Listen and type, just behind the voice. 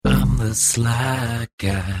The Sly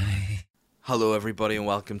Guy. Hello, everybody, and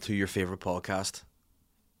welcome to your favourite podcast,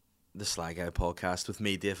 The Sly Guy Podcast, with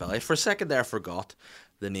me, Dave Elliott. For a second there, I forgot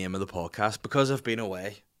the name of the podcast because I've been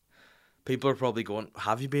away. People are probably going,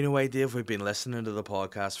 have you been away, Dave? We've been listening to the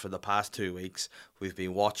podcast for the past 2 weeks. We've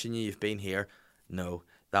been watching you. You've been here. No,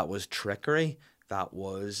 that was trickery. That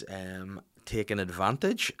was taking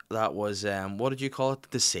advantage. That was, what did you call it?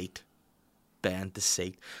 Deceit. Ben,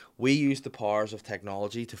 deceit. We used the powers of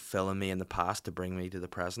technology to fill me in the past to bring me to the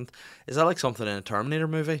present. Is that like something in a Terminator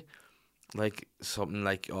movie? Like something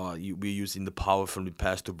like, we're using the power from the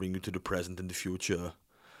past to bring you to the present and the future.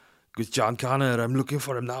 Because John Connor, I'm looking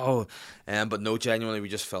for him now. But no, genuinely, we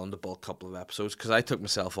just filmed a bulk couple of episodes because I took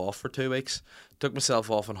myself off for 2 weeks. Took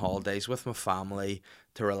myself off on holidays with my family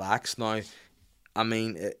to relax. Now, I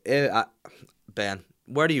mean, Ben,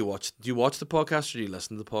 where do you watch? Do you watch the podcast or do you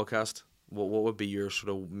listen to the podcast? What would be your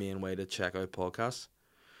sort of main way to check out podcasts?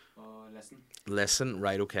 Listen. Listen,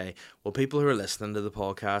 right, okay. Well, people who are listening to the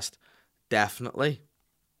podcast, definitely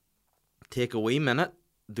take a wee minute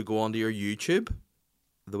to go onto your YouTube,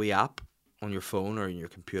 the wee app on your phone or in your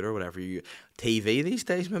computer, whatever you TV these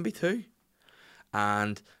days maybe too,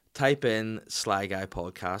 and type in Sly Guy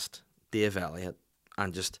Podcast, Dave Elliott,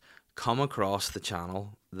 and just come across the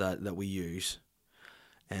channel that we use.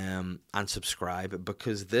 And subscribe,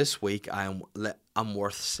 because this week I'm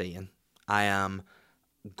worth seeing. I am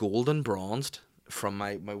golden bronzed from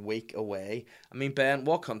my week away. I mean, Ben,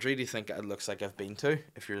 what country do you think it looks like I've been to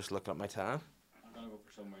if you're just looking at my tan? I'm gonna go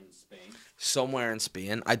for somewhere in Spain. Somewhere in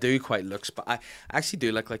Spain. I do quite look, I actually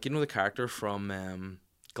do look like, you know, the character from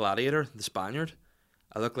Gladiator, the Spaniard.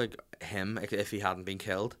 I look like him if he hadn't been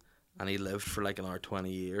killed. And he lived for like another 20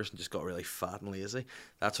 years and just got really fat and lazy.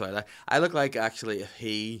 That's what I like. I look like, actually,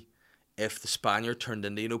 if the Spaniard turned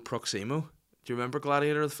into, you know, Proximo. Do you remember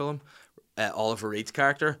Gladiator, the film? Oliver Reed's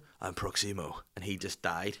character? I'm Proximo. And he just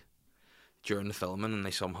died during the filming, and they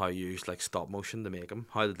somehow used like stop motion to make him.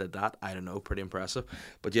 How they did that, I don't know. Pretty impressive.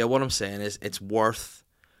 But yeah, what I'm saying is it's worth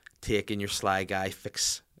taking your Sly Guy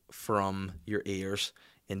fix from your ears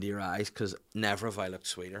into your eyes, because never have I looked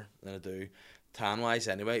sweeter than I do. Tan wise,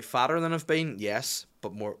 anyway, fatter than I've been, yes,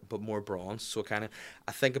 but more bronze. So kind of,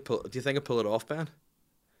 do you think I pull it off, Ben?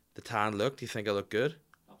 The tan look. Do you think I look good?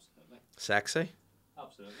 Absolutely. Sexy.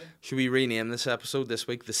 Absolutely. Should we rename this episode this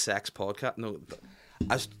week the Sex Podcast? No,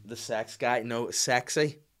 as the Sex Guy. No,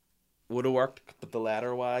 sexy would have worked, but the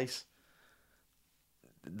letter wise,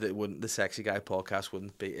 the Sexy Guy Podcast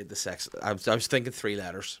wouldn't be the sex. I was thinking 3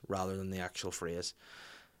 letters rather than the actual phrase.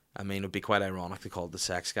 I mean, it would be quite ironic to call it the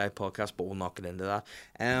Sex Guy Podcast, but we'll not get into that.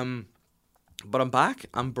 But I'm back.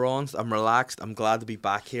 I'm bronzed. I'm relaxed. I'm glad to be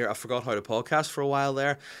back here. I forgot how to podcast for a while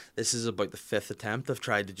there. This is about the 5th attempt. I've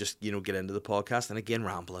tried to just, get into the podcast, and again,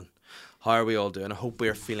 rambling. How are we all doing? I hope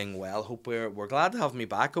we're feeling well. Hope we're glad to have me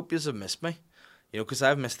back. Hope you have missed me. Because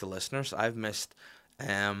I've missed the listeners. I've missed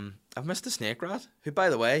the Snake Rat, who, by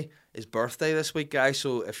the way, is birthday this week, guys.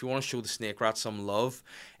 So if you want to show the Snake Rat some love,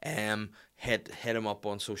 hit him up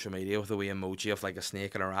on social media with a wee emoji of like a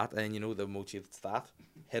snake and a rat, and the emoji that's that.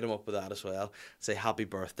 Hit him up with that as well. Say happy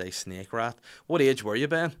birthday, Snake Rat. What age were you,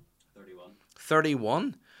 Ben? 31.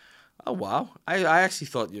 31? Oh wow! I actually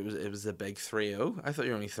thought it was the big 30. I thought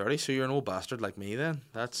you were only 30, so you're an old bastard like me then.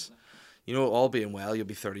 That's, all being well, you'll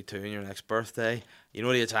be 32 on your next birthday. You know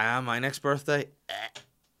what age I am? My next birthday,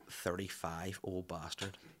 35, old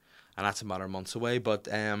bastard, and that's a matter of months away. But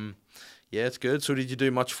yeah, it's good. So did you do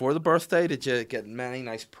much for the birthday? Did you get many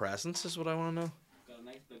nice presents? Is what I want to know. Got a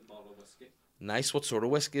nice big bottle of whiskey. Nice. What sort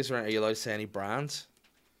of whiskey is there? Are you allowed to say any brands?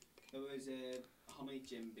 It was a honey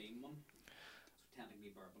Jim Beam one. It's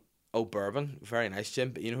technically bourbon. Oh, bourbon. Very nice,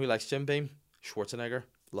 Jim. You know who likes Jim Beam? Schwarzenegger.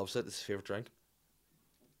 Loves it. It's his favourite drink.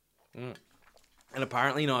 And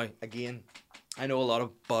apparently now, again, I know a lot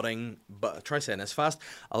of try saying this fast,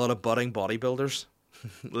 a lot of budding bodybuilders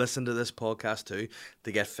listen to this podcast too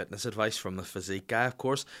to get fitness advice from the physique guy, of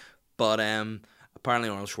course. But apparently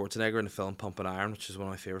Arnold Schwarzenegger in the film Pumping Iron, which is one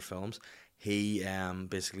of my favourite films, he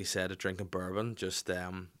basically said that drinking bourbon just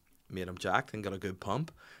made him jacked and got a good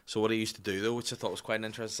pump. So what he used to do though, which I thought was quite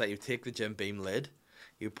interesting, is that you take the Jim Beam lid,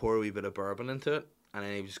 you pour a wee bit of bourbon into it, and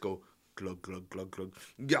then he would just go glug glug glug glug,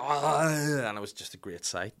 and it was just a great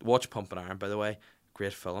sight. Watch Pumping Iron, by the way,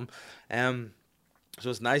 great film. So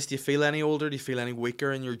it's nice. Do you feel any older? Do you feel any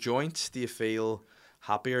weaker in your joints? Do you feel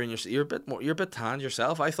happier in you're a bit tanned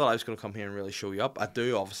yourself? I thought I was going to come here and really show you up. I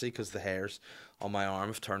do, obviously, because the hairs on my arm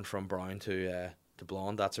have turned from brown to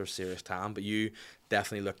blonde. That's our serious tan. But you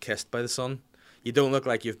definitely look kissed by the sun. You don't look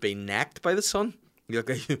like you've been necked by the sun. You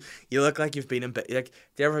look like you've been in bed. Like,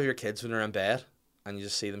 do you ever have your kids when they're in bed and you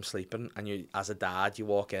just see them sleeping, and you, as a dad, you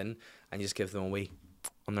walk in and you just give them a wee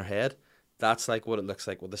on their head. That's like what it looks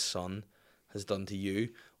like what the sun has done to you.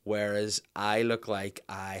 Whereas I look like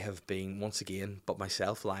I have been, once again, but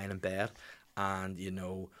myself lying in bed, and you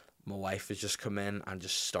know, my wife has just come in and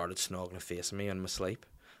just started snogging a face at me in my sleep,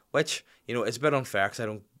 which, you know, it's a bit unfair because I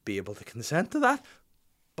don't be able to consent to that,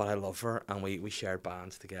 but I love her, and we shared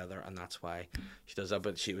bands together, and that's why she does that.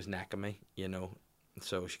 But she was necking me, you know,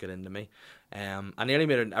 so she got into me. I nearly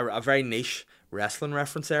made a very niche wrestling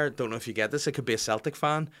reference there. Don't know if you get this. It could be a Celtic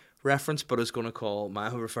fan reference, but I was going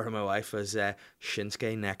to refer to my wife as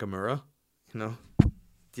Shinsuke Nakamura. You know, do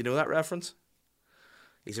you know that reference?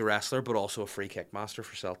 He's a wrestler, but also a free kick master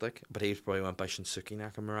for Celtic. But he probably went by Shinsuke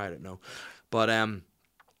Nakamura. I don't know. But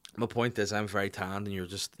my point is, I'm very tanned, and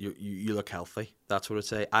you look healthy. That's what I'd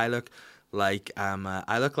say. I look like I'm a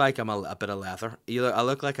bit of leather. I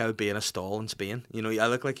look like I would be in a stall in Spain. You know, I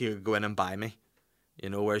look like you could go in and buy me.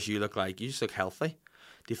 You know, whereas you look like you just look healthy.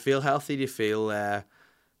 Do you feel healthy? Do you feel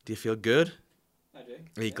good? I do.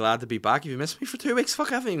 Are you glad to be back? Have you missed me for 2 weeks?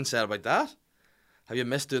 Fuck, I haven't even said about that. Have you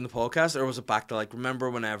missed doing the podcast, or was it back to like, remember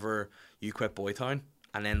whenever you quit Boytown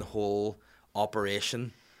and then the whole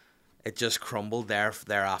operation, it just crumbled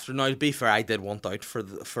thereafter? Now, to be fair, I did want out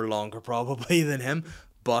for longer probably than him,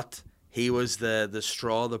 but he was the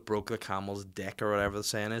straw that broke the camel's dick, or whatever the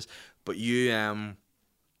saying is. But you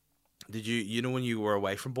did you know when you were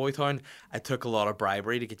away from Boytown, I took a lot of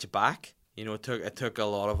bribery to get you back. You know, it took a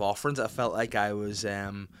lot of offerings. I felt like I was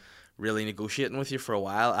really negotiating with you for a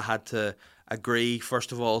while. I had to agree,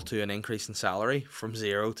 first of all, to an increase in salary from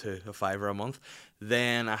 0 to a £5 a month.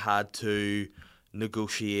 Then I had to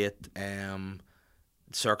negotiate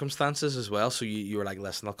circumstances as well. So you were like,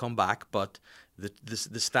 listen, I'll come back, but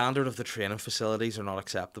the standard of the training facilities are not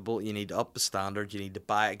acceptable. You need to up the standard. You need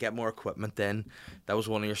to get more equipment in. That was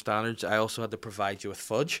one of your standards. I also had to provide you with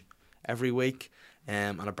fudge every week,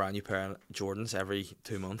 and a brand new pair of Jordans every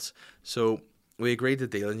 2 months. So we agreed to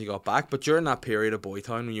deal, and you got back. But during that period of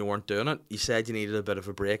Boytown when you weren't doing it, you said you needed a bit of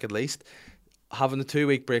a break at least. Having the 2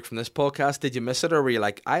 week break from this podcast, did you miss it, or were you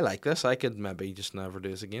like, I like this, I could maybe just never do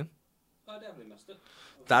this again? I definitely missed it.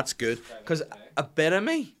 That's good, because a bit of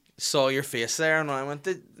me saw your face there, and I went,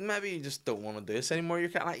 maybe you just don't want to do this anymore. You're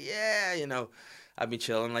kind of like, yeah, you know, I've been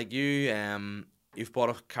chilling. Like you've bought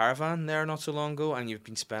a caravan there not so long ago, and you've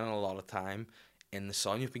been spending a lot of time in the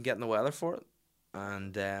sun. You've been getting the weather for it,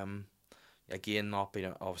 and again, not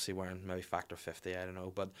being obviously wearing maybe factor 50, I don't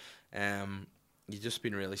know, but you've just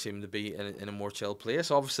been really seeming to be in a more chill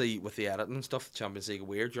place. Obviously, with the editing and stuff, the Champions League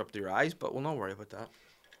weird, you're up to your eyes, but we'll not worry about that.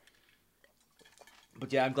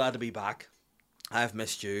 But yeah, I'm glad to be back. I've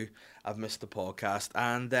missed you. I've missed the podcast,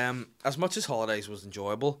 and as much as holidays was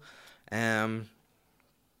enjoyable,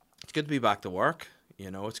 it's good to be back to work.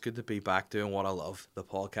 You know, it's good to be back doing what I love, the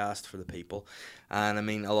podcast for the people. And I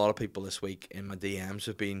mean, a lot of people this week in my DMs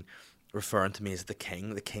have been referring to me as the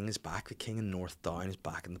king. The king is back. The king in North Down is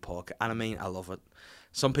back in the podcast. And I mean, I love it.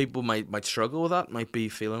 Some people might struggle with that, might be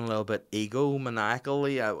feeling a little bit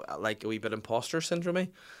egomaniacally, like a wee bit imposter syndrome.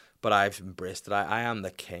 But I've embraced it. I am the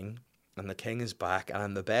king, and the king is back, and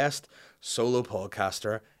I'm the best solo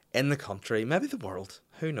podcaster in the country, maybe the world,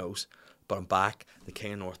 who knows. But I'm back, the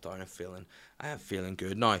king of North Down. I am feeling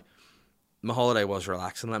good. Now, my holiday was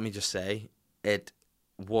relaxing, let me just say. It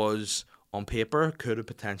was, on paper, could have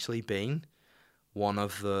potentially been one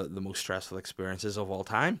of the most stressful experiences of all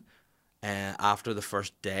time. After the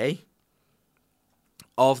first day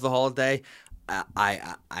of the holiday,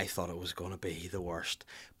 I thought it was going to be the worst.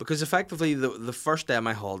 Because effectively, the first day of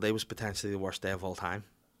my holiday was potentially the worst day of all time.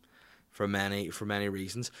 For many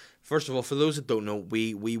reasons. First of all, for those that don't know,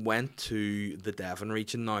 we went to the Devon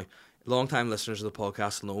region. Now, long-time listeners of the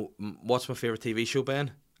podcast know, what's my favourite TV show,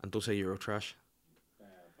 Ben? And don't say Eurotrash.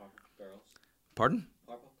 Powerpuff Girls. Pardon?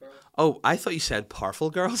 Powerpuff Girls. Oh, I thought you said Powerful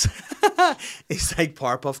Girls. It's like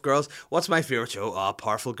Powerpuff Girls. What's my favourite show? Oh,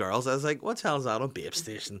 Powerful Girls. I was like, what the hell is that on Babe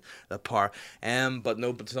Station? But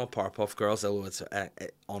no, but it's not Powerpuff Girls, although it's an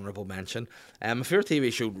honourable mention. My favourite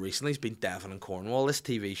TV show recently has been Devon and Cornwall. This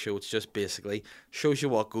TV show, it's just basically shows you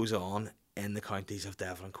what goes on in the counties of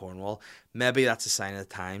Devon and Cornwall. Maybe that's a sign of the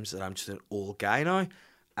times that I'm just an old guy now.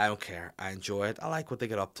 I don't care. I enjoy it. I like what they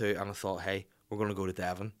get up to, and I thought, hey, we're going to go to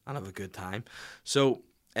Devon and have a good time. So,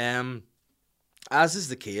 as is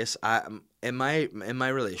the case, in my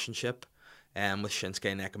relationship with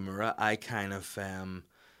Shinsuke Nakamura, I kind of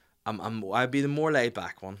I'd be the more laid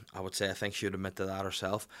back one, I would say. I think she would admit to that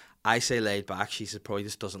herself. I say laid back, she probably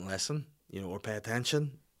just doesn't listen, or pay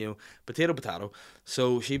attention, potato potato.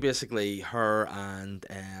 So she basically, her and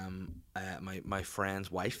my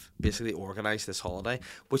friend's wife basically organised this holiday,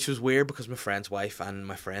 which was weird because my friend's wife and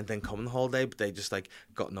my friend didn't come on the holiday, but they just like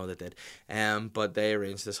they did. But they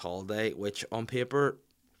arranged this holiday, which on paper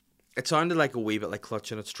it sounded like a wee bit like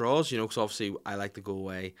clutching at straws, because obviously I like to go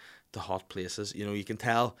away to hot places. You can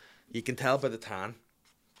tell by the tan.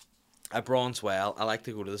 I bronze well. I like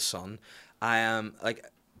to go to the sun. I am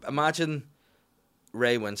imagine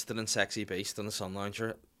Ray Winston and Sexy Beast on the Sun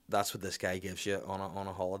Lounger. That's what this guy gives you on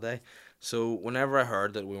a holiday. So whenever I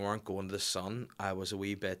heard that we weren't going to the sun, I was a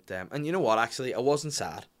wee bit. And you know what? Actually, I wasn't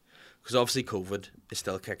sad because obviously COVID is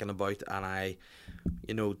still kicking about, and I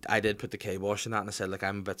did put the kibosh in that, and I said, like,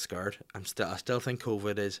 I'm a bit scared. I still think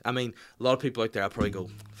COVID is. I mean, a lot of people out there will probably go,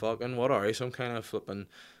 "Fucking what are you? Some kind of flipping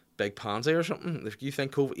big pansy or something?" If you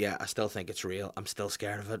think COVID, yeah, I still think it's real. I'm still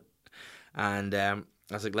scared of it, and I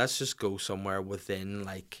was like, let's just go somewhere within,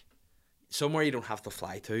 like, somewhere you don't have to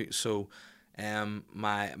fly to. So,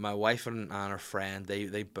 my wife and her friend,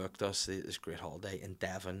 they booked us this great holiday in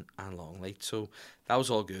Devon and Longleat. So that was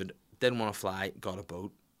all good. Didn't want to fly, got a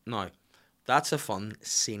boat. Now, that's a fun,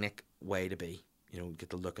 scenic way to be. Get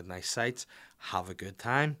to look at nice sights, have a good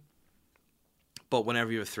time. But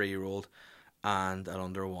whenever you have a 3-year-old and an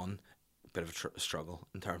under one, bit of a struggle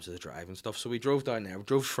in terms of the drive and stuff. So we drove down there. We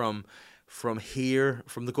drove from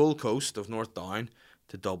the Gold Coast of North Down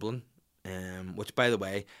to Dublin, which, by the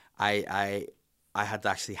way, I had to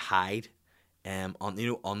actually hide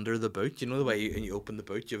under the boot. The way you open the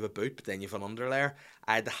boot, you have a boot, but then you have an underlayer.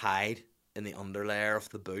 I had to hide in the underlayer of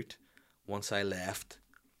the boot once I left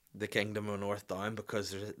the Kingdom of North Down,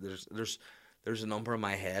 because there's a number in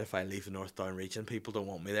my head. If I leave the North Down region, people don't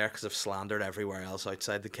want me there because I've slandered everywhere else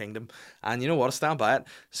outside the kingdom. And you know what? I stand by it.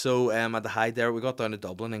 So I had to hide there. We got down to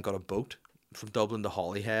Dublin and got a boat from Dublin to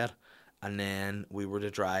Holyhead, and then we were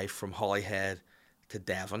to drive from Holyhead to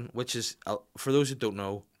Devon, which is, for those who don't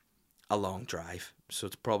know, a long drive. So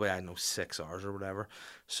it's probably, 6 hours or whatever.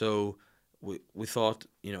 So we thought,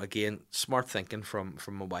 again, smart thinking from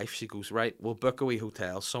my wife. She goes, right, we'll book a wee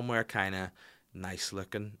hotel somewhere kind of nice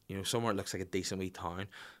looking, somewhere it looks like a decent wee town.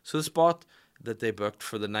 So the spot that they booked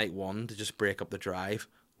for the night one to just break up the drive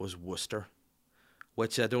was Worcester,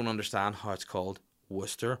 which I don't understand how it's called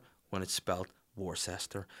Worcester when it's spelled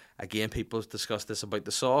Worcester. Again, people discuss this about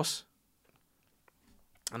the sauce,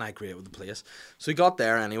 and I agree with the place. So we got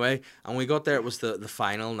there anyway, and we got there. It was the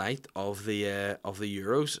final night of the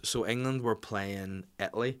Euros. So England were playing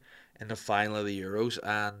Italy in the final of the Euros,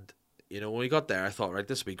 and when we got there, I thought, right,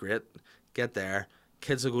 this will be great. Get there,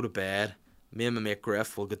 kids will go to bed. Me and my mate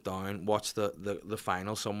Griff will get down, watch the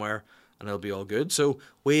final somewhere, and it'll be all good. So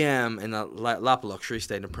we in a lap of luxury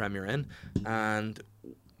stayed in the Premier Inn, and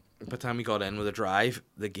by the time we got in with a drive,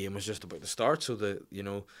 the game was just about to start. So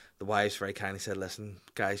the wives very kindly said, "Listen,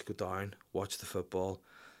 guys, go down, watch the football,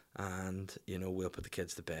 and we'll put the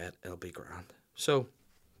kids to bed. It'll be grand." So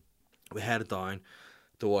we headed down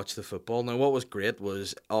to watch the football. Now, what was great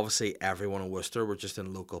was obviously everyone in Worcester were just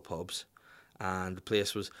in local pubs, and the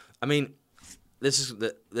place was. I mean, this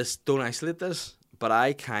don't isolate this, but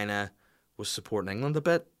I kind of was supporting England a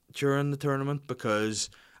bit during the tournament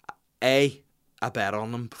because I bet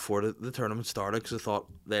on them before the tournament started because I thought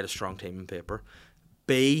they had a strong team in paper.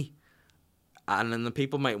 B, and then the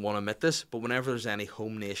people might want to admit this, but whenever there's any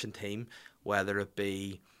home nation team, whether it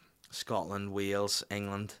be Scotland, Wales,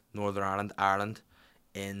 England, Northern Ireland,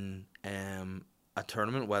 in a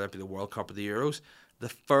tournament, whether it be the World Cup or the Euros, the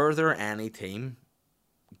further any team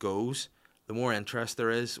goes, the more interest there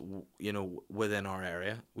is, within our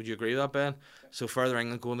area. Would you agree with that, Ben? So further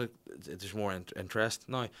England going, there's more interest.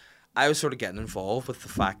 Now, I was sort of getting involved with the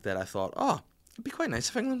fact that I thought, it'd be quite nice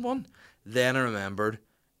if England won. Then I remembered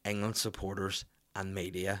England supporters and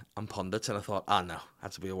media and pundits, and I thought, no,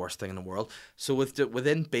 that's be the worst thing in the world. So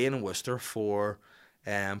within being in Worcester for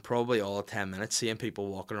probably all 10 minutes, seeing people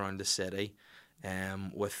walking around the city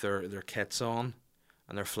with their kits on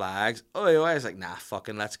and their flags, I was like, nah,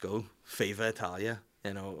 fucking let's go. Viva Italia,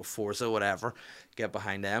 Forza, whatever, get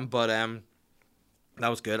behind them. But that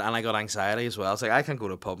was good, and I got anxiety as well. I was like, I can't go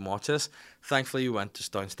to a pub and watch this. Thankfully, we went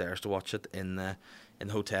just downstairs to watch it in the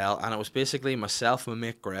hotel, and it was basically myself, my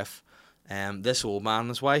mate Griff, this old man and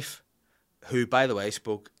his wife, who, by the way,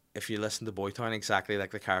 spoke, if you listen to Boytown, exactly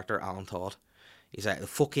like the character Alan Todd. He's like,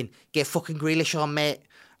 get fucking Grealish on, mate.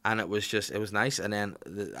 And it was nice. And then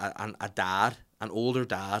an older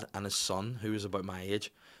dad, and his son, who was about my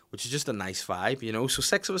age, which is just a nice vibe, So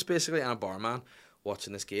 6 of us basically, and a barman,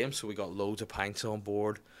 watching this game. So we got loads of pints on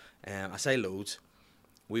board. I say loads.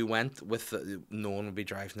 We went with no one would be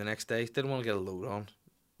driving the next day. Didn't want to get a load on.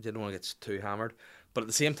 Didn't want to get too hammered. But at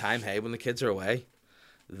the same time, hey, when the kids are away,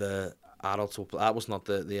 the adults will. That was not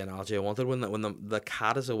the analogy I wanted. When the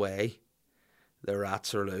cat is away, the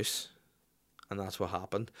rats are loose, and that's what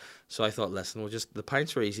happened. So I thought, listen, the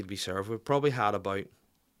pints were easy to be served. We probably had about,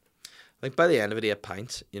 I think by the end of it, 8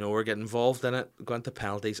 pints. You know, we're getting involved in it, going to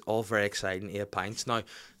penalties, all very exciting, 8 pints. Now,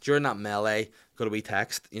 during that melee, got a wee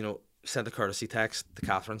text, you know, sent a courtesy text to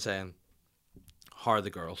Catherine saying, how are the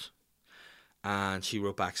girls? And she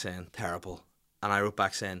wrote back saying, terrible. And I wrote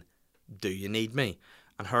back saying, do you need me?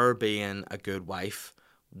 And her being a good wife,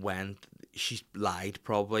 she lied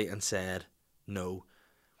probably and said, no.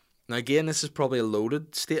 Now again, this is probably a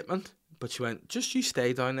loaded statement, but she went, just you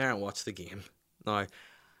stay down there and watch the game. Now,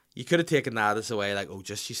 you could have taken that as a way like, oh,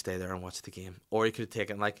 just you stay there and watch the game. Or you could have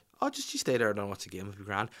taken like, oh, just you stay there and watch the game, it'd be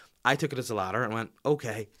grand. I took it as a ladder and went,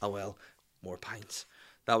 okay, I will. More pints.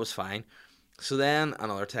 That was fine. So then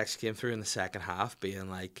another text came through in the second half being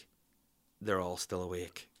like, they're all still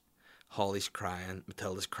awake. Holly's crying,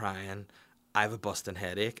 Matilda's crying, I have a busting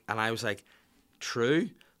headache. And I was like, true,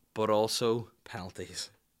 but also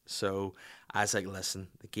penalties. So I was like, listen,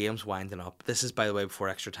 the game's winding up. This is, by the way, before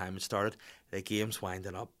extra time had started. The game's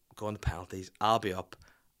winding up, going to penalties. I'll be up,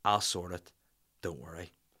 I'll sort it, don't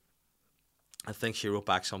worry. I think she wrote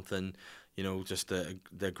back something, you know, just to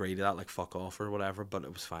agree to that, like fuck off or whatever, but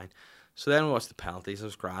it was fine. So then we watched the penalties, it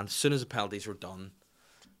was grand. As soon as the penalties were done,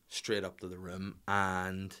 straight up to the room,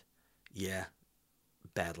 and yeah,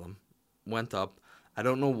 bedlam. Went up. I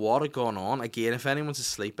don't know what had gone on. Again, if anyone's a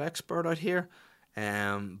sleep expert out here,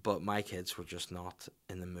 but my kids were just not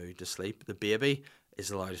in the mood to sleep. The baby is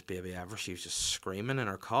the loudest baby ever. She was just screaming in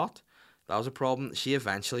her cot. That was a problem. She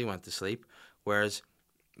eventually went to sleep, whereas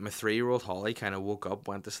my 3-year-old Holly kind of woke up,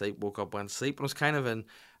 went to sleep, woke up, went to sleep, and was kind of in.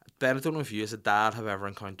 Ben, I don't know if you as a dad have ever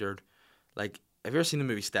encountered, like, have you ever seen the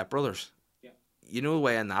movie Step Brothers? Yeah. You know the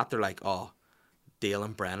way in that they're like, oh, Dale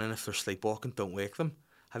and Brennan, if they're sleepwalking, don't wake them.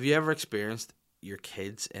 Have you ever experienced your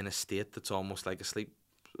kids in a state that's almost like asleep?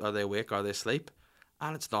 Are they awake? Are they asleep?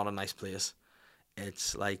 And it's not a nice place.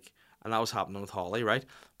 It's like, and that was happening with Holly, right?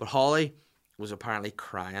 But Holly was apparently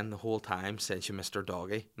crying the whole time since she missed her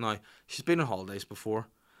doggy. Now, she's been on holidays before,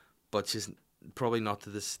 but she's probably not to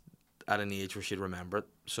this at an age where she'd remember it.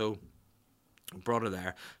 So brought her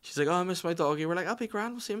there. She's like, oh, I miss my doggy. We're like, I'll be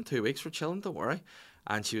grand. We'll see him in 2 weeks. We're chilling. Don't worry.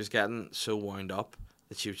 And she was getting so wound up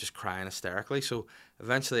that she was just crying hysterically. So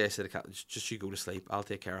eventually I said to Catherine, just you go to sleep. I'll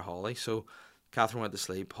take care of Holly. So Catherine went to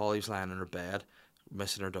sleep. Holly was lying in her bed,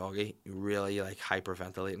 missing her doggy, really like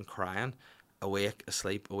hyperventilating, crying, awake,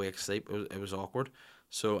 asleep, awake, asleep. It was awkward.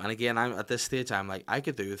 So, and again, I'm at this stage, I'm like, I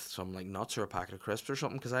could do with some like nuts or a packet of crisps or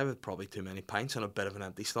something because I have probably too many pints and a bit of an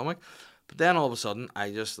empty stomach. But then all of a sudden,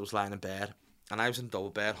 I just was lying in bed and I was in double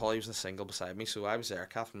bed. Holly was in a single beside me, so I was there.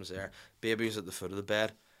 Catherine was there. Baby was at the foot of the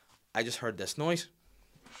bed. I just heard this noise.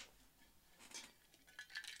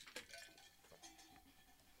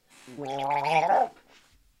 I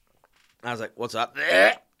was like, what's that?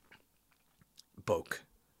 Boke.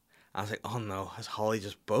 I was like, oh no, has Holly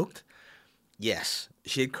just boked? Yes.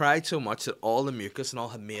 She had cried so much that all the mucus and all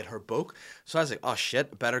had made her boke. So I was like, oh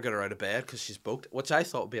shit, better get her out of bed because she's boked, which I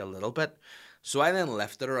thought would be a little bit. So I then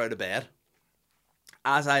lifted her out of bed.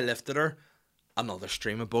 As I lifted her, another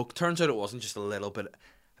stream of boke. Turns out it wasn't just a little bit.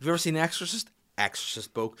 Have you ever seen The Exorcist?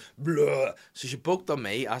 Exorcist boke. Blah. So she boked on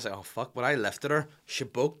me. I was like, oh fuck. When I lifted her, she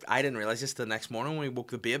boked. I didn't realise this the next morning when we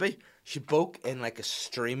woke the baby. She boke in like a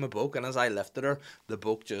stream of boke. And as I lifted her, the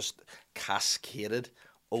boke just cascaded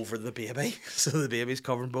over the baby. So the baby's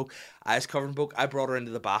covered in boke. I was covered in boke. I brought her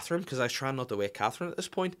into the bathroom because I was trying not to wake Catherine at this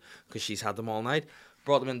point because she's had them all night.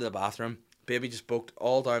 Brought them into the bathroom. Baby just boked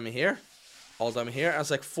all down me here. All down me here. I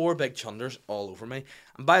was like 4 big chunders all over me.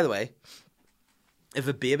 And by the way, if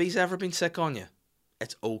a baby's ever been sick on you,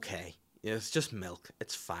 it's okay. You know, it's just milk.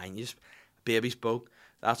 It's fine. You just, baby's boke.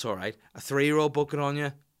 That's all right. A 3-year-old boking on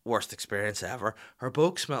you, worst experience ever. Her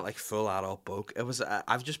boke smelled like full adult boke. It was.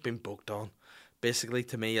 I've just been boked on. Basically,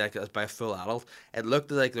 to me, like by a full adult, it looked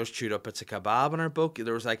like there was chewed up bits of kebab in her boke.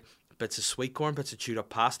 There was like bits of sweet corn, bits of chewed up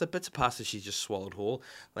pasta, bits of pasta she just swallowed whole,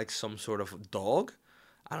 like some sort of dog.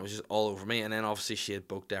 And it was just all over me. And then obviously she had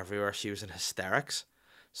boked everywhere. She was in hysterics.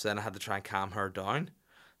 So then I had to try and calm her down.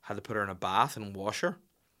 Had to put her in a bath and wash her.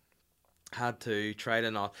 Had to try to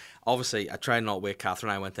not... Obviously, I tried not wake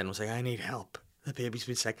Catherine. I went in and was like, I need help. The baby's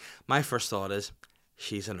been sick. My first thought is,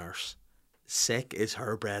 she's a nurse. Sick is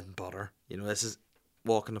her bread and butter. You know, this is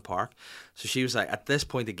walk in the park. So she was like, at this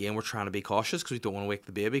point again, we're trying to be cautious because we don't want to wake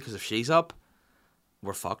the baby because if she's up,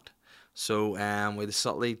 we're fucked. So we had to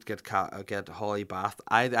subtly get Holly bathed.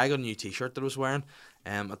 I got a new t-shirt that I was wearing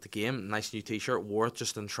at the game. Nice new t-shirt. Wore it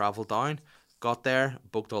just in travel down. Got there,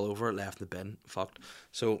 booked all over, left in the bin, fucked.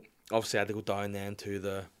 So obviously I had to go down then to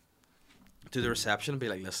the reception and be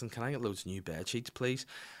like, listen, can I get loads of new bed sheets, please,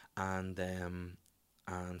 and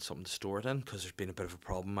something to store it in, because there's been a bit of a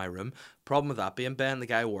problem in my room. Problem with that being, Ben, the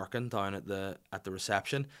guy working down at the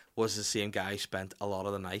reception was the same guy who spent a lot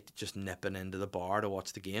of the night just nipping into the bar to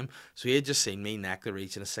watch the game. So he had just seen me neck the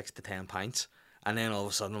region of 6 to 10 pints, and then all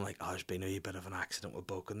of a sudden I'm like, oh, there's been a wee bit of an accident with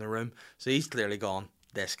Boke in the room. So he's clearly gone,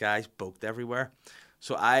 this guy's Boked everywhere.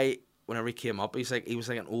 So whenever he came up, he was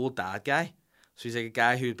like an old dad guy. So he's like a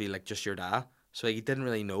guy who would be like just your dad. So he didn't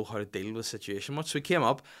really know how to deal with the situation much. So he came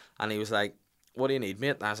up and he was like, what do you need,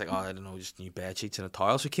 mate? And I was like, oh, I don't know, just new bed sheets and a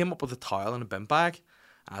towel. So he came up with a towel and a bin bag.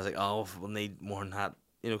 I was like, oh, we'll need more than that.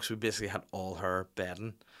 You know, because we basically had all her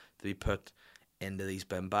bedding to be put into these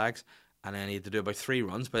bin bags. And then he had to do about 3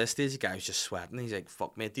 runs. By this stage, the guy was just sweating. He's like,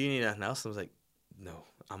 fuck, mate, do you need anything else? And I was like, no,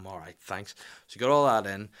 I'm all right, thanks. So he got all that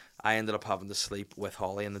in. I ended up having to sleep with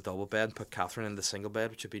Holly in the double bed and put Catherine in the single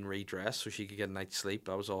bed, which had been redressed so she could get a night's sleep.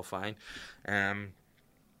 That was all fine.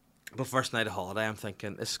 But first night of holiday, I'm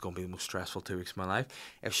thinking, this is going to be the most stressful 2 weeks of my life.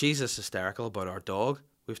 If she's as hysterical about our dog,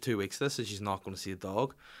 we have 2 weeks of this, and she's not going to see the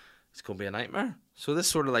dog, it's going to be a nightmare. So this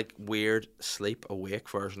sort of like weird sleep-awake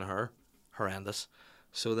version of her, horrendous.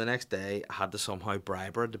 So the next day, I had to somehow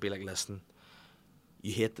bribe her to be like, listen,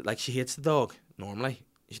 she hates the dog, normally.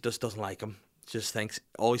 She just doesn't like him. She just thinks,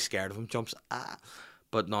 always scared of him, jumps,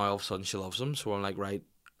 But now all of a sudden she loves him, so I'm like, right,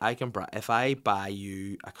 if I buy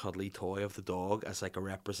you a cuddly toy of the dog as like a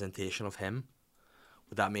representation of him,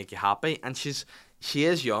 would that make you happy? And she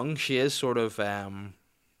is young. She is sort of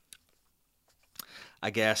I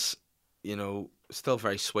guess, you know, still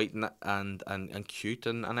very sweet and cute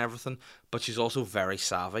and everything, but she's also very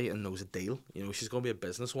savvy and knows a deal. You know, she's gonna be a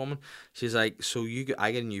businesswoman. She's like, so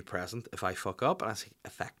I get a new present if I fuck up, and I say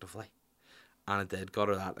effectively, and I did, got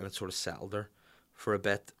her that, and it sort of settled her for a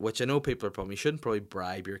bit, which I know people are probably, you shouldn't probably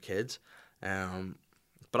bribe your kids,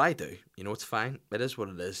 but I do. You know, it's fine. It is what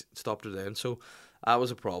it is. It stopped her doing. So that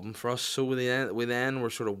was a problem for us. So we then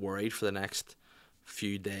were sort of worried for the next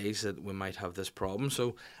few days that we might have this problem.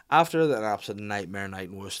 So after that absolute nightmare night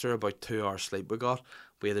in Worcester, about 2 hours sleep we got,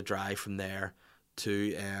 we had to drive from there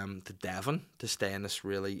to Devon to stay in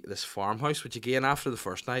this farmhouse, which again, after the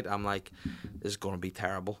first night, I'm like, this is going to be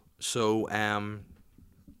terrible. So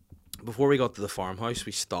before we got to the farmhouse,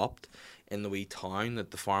 we stopped in the wee town that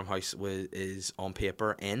the farmhouse is on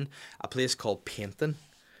paper in, a place called Painton,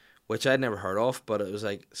 which I'd never heard of, but it was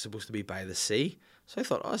like supposed to be by the sea. So I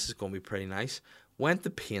thought, oh, this is going to be pretty nice. Went to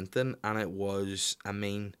Painton, and it was, I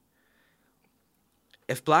mean,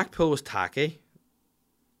 if Blackpool was tacky,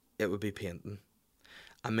 it would be Painton.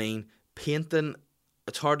 I mean, Painton,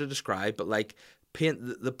 it's hard to describe, but like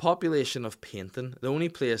the population of Painton, the only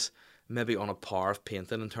place maybe on a par of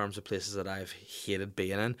Painton in terms of places that I've hated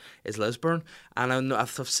being in is Lisburn. And I know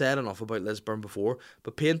I've said enough about Lisburn before,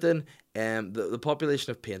 but Painton, the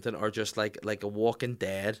population of Painton are just like a Walking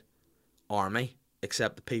Dead army,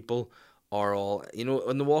 except the people are all, you know,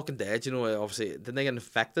 in the Walking Dead, you know, obviously, didn't they get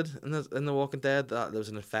infected in the Walking Dead? There was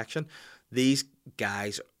an infection. These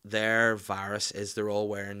guys, their virus is they're all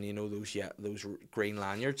wearing, you know, those green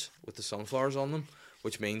lanyards with the sunflowers on them,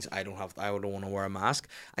 which means I don't want to wear a mask.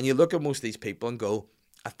 And you look at most of these people and go,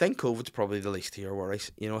 I think COVID's probably the least of your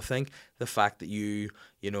worries. You know, I think the fact that you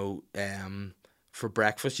know, for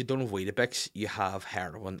breakfast you don't have Weetabix, you have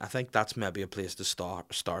heroin. I think that's maybe a place to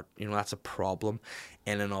start. You know, that's a problem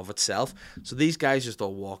in and of itself. So these guys just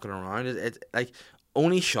all walking around. It like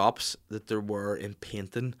only shops that there were in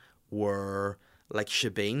Painton were like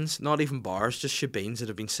shebeens, not even bars, just shebeens that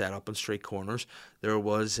have been set up on street corners. There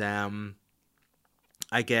was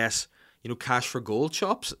I guess, you know, cash for gold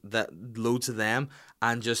shops, that loads of them,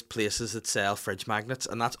 and just places that sell fridge magnets,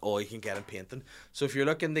 and that's all you can get in Painton. So if you're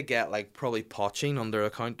looking to get like probably potching under a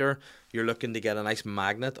counter, you're looking to get a nice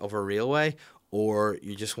magnet of a railway, or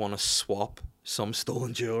you just want to swap some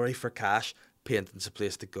stolen jewellery for cash, Painton's a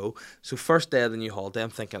place to go. So first day of the new holiday, I'm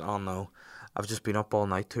thinking, oh no, I've just been up all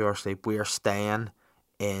night, 2 hours sleep. We're staying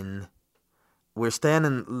in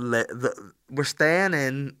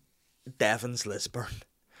Devon's Lisburn.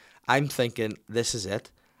 I'm thinking, this is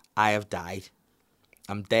it. I have died.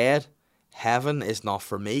 I'm dead. Heaven is not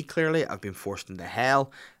for me, clearly. I've been forced into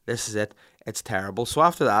hell. This is it. It's terrible. So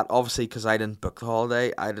after that, obviously, because I didn't book the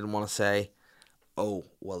holiday, I didn't want to say, oh,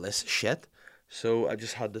 well, this is shit. So I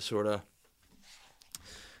just had to sort of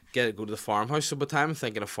go to the farmhouse. So by the time I'm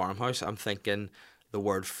thinking of farmhouse, I'm thinking the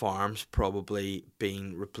word farm's probably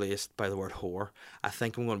being replaced by the word whore. I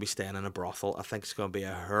think I'm going to be staying in a brothel. I think it's going to be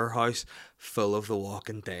a whore house full of the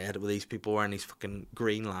Walking Dead with these people wearing these fucking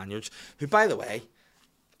green lanyards. Who, by the way,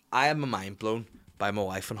 I am mind blown by my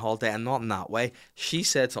wife on holiday, and not in that way. She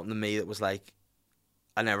said something to me that was like,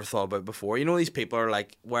 I never thought about before. You know, these people are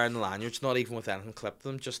like wearing the lanyards, not even with anything clipped to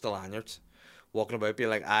them, just the lanyards, walking about being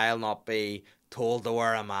like, I'll not be told to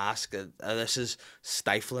wear a mask. This is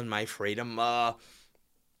stifling my freedom.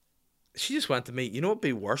 She just went to me, you know what'd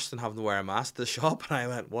be worse than having to wear a mask to the shop? And I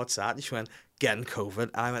went, what's that? And she went, getting COVID.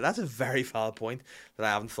 And I went, that's a very valid point that I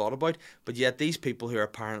haven't thought about. But yet these people who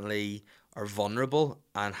apparently are vulnerable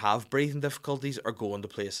and have breathing difficulties are going to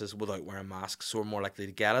places without wearing masks, so are more likely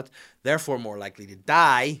to get it, therefore more likely to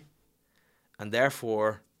die, and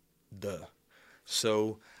therefore, duh.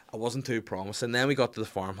 So I wasn't too promising. Then we got to the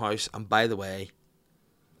farmhouse, and by the way,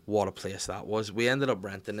 what a place that was. We ended up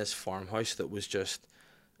renting this farmhouse that was just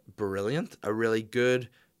brilliant. A really good,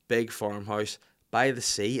 big farmhouse by the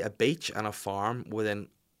sea, a beach and a farm within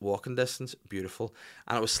walking distance. Beautiful.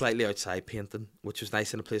 And it was slightly outside Painton, which was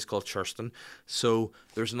nice, in a place called Churston. So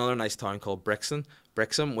there's another nice town called Brixham,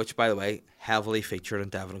 which, by the way, heavily featured in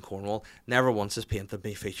Devon and Cornwall. Never once has Painton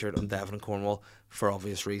been featured on Devon and Cornwall for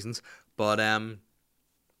obvious reasons. But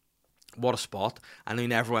what a spot. And we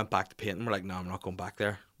never went back to Painton. We're like, no, I'm not going back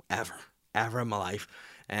there ever in my life.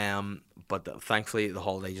 But thankfully the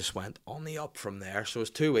holiday just went on the up from there. So it was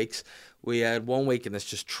 2 weeks. We had 1 week in this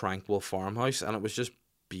just tranquil farmhouse, and it was just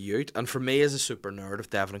beaut. And for me, as a super nerd of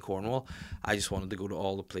Devon and Cornwall, I just wanted to go to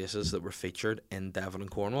all the places that were featured in Devon and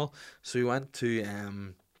Cornwall. So we went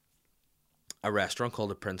to a restaurant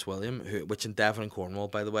called the Prince William, which in Devon and Cornwall,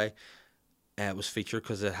 by the way, was featured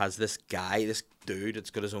because it has this dude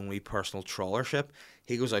that's got his own wee personal trawler ship.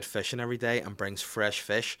 He goes out fishing every day and brings fresh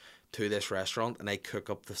fish to this restaurant, and they cook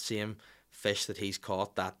up the same fish that he's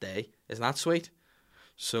caught that day. Isn't that sweet?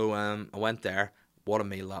 So I went there. What a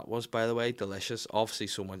meal that was, by the way. Delicious. Obviously,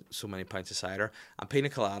 so many pints of cider and pina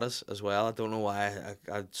coladas as well. I don't know why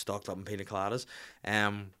I stocked up on pina coladas,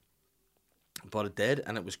 but it did,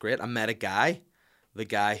 and it was great. I met a guy, the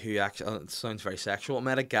guy who actually, it sounds very sexual. I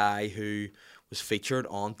met a guy who was featured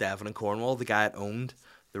on Devon and Cornwall. The guy that owned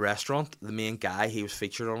the restaurant, the main guy, he was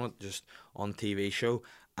featured on it, just on TV show.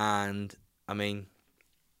 And I mean,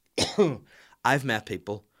 I've met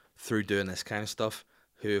people through doing this kind of stuff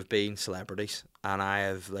who have been celebrities, and I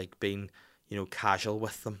have like been, casual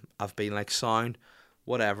with them. I've been like, sound,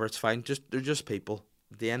 whatever, it's fine. They're just people.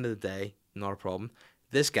 At the end of the day, not a problem.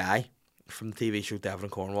 This guy from the TV show Devon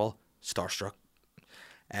and Cornwall, starstruck.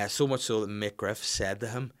 So much so that Mick Griff said to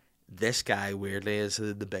him, this guy weirdly is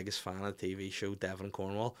the biggest fan of the TV show Devon and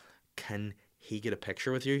Cornwall. Can he get a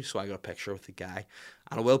picture with you? So I got a picture with the guy,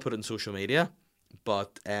 and I will put it on social media,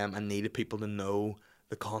 but I needed people to know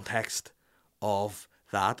the context of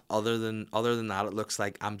that. Other than that, it looks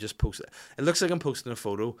like I'm just posting. It looks like I'm posting a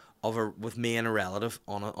photo of with me and a relative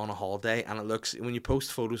on a holiday, and it looks, when you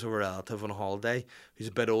post photos of a relative on a holiday who's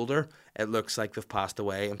a bit older, it looks like they've passed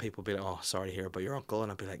away, and people be like, "Oh, sorry to hear about your uncle,"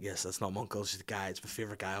 and I'd be like, "Yes, that's not my uncle. It's just a guy. It's my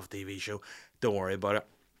favorite guy off the TV show. Don't worry about it."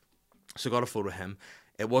 So I got a photo of him.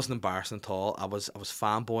 It wasn't embarrassing at all. I was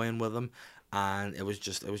fanboying with him, and it was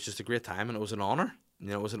just a great time, and it was an honor.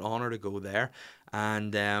 It was an honor to go there,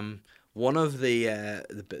 and one of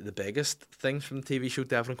the biggest things from the TV show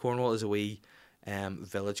Devon and Cornwall is a wee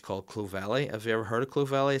village called Clovelly. Have you ever heard of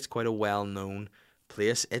Clovelly? It's quite a well-known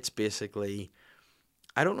place. It's basically,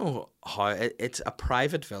 I don't know how, it's a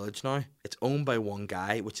private village now. It's owned by one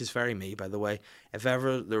guy, which is very me, by the way. If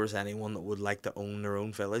ever there was anyone that would like to own their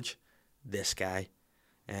own village, this guy.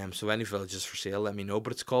 So any villages for sale, let me know.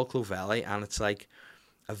 But it's called Clovelly, and it's like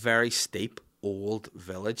a very steep old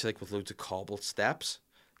village, like with loads of cobbled steps.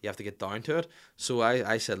 You have to get down to it. So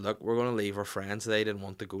I said, look, we're going to leave our friends. They didn't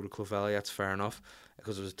want to go to Clovelly. That's fair enough,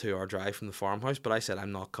 because it was a 2-hour drive from the farmhouse. But I said,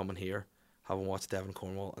 I'm not coming here. Having watched Devon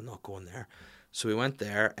Cornwall, I'm not going there. So we went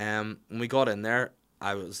there. When we got in there,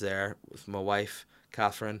 I was there with my wife,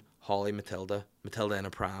 Catherine, Holly, Matilda in a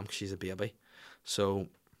pram because she's a baby. So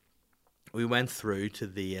we went through to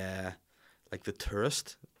the the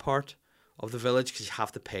tourist part of the village, because you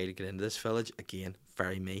have to pay to get into this village. Again,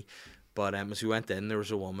 very me. But as we went in, there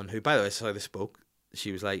was a woman who, by the way, that's how they spoke.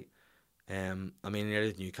 She was like,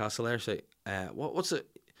 near Newcastle there. So, what's it?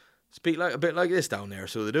 Speak like a bit like this down there.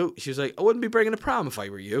 So they do. She was like, I wouldn't be bringing a pram if I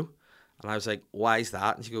were you. And I was like, why is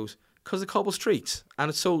that? And she goes, because the cobble streets and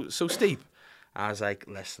it's so steep. And I was like,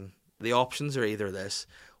 listen, the options are either this: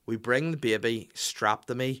 we bring the baby strapped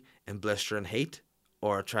to me in blistering heat,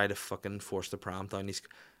 or I try to fucking force the pram down these.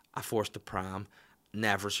 I forced the pram.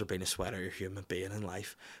 Never has there been a sweatier human being in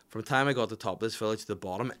life. From the time I got to the top of this village to the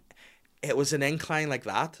bottom, it was an incline like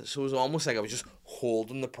that. So it was almost like I was just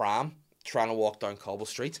holding the pram, trying to walk down cobble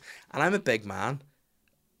streets. And I'm a big man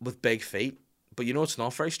with big feet. But you know what's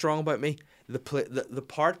not very strong about me? The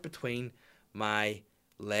part between my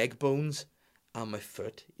leg bones and my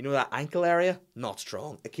foot, you know, that ankle area, not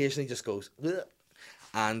strong. Occasionally just goes, "Ugh."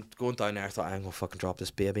 And going down there, I thought, I'm going to fucking drop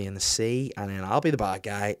this baby in the sea, and then I'll be the bad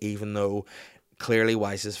guy, even though clearly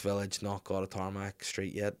Wise's Village not got a tarmac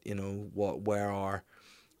street yet. You know, where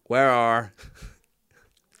are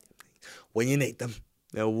when you need them?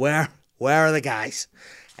 You know, where are the guys?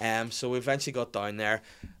 So we eventually got down there.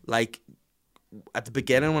 Like, at the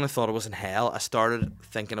beginning, when I thought I was in hell, I started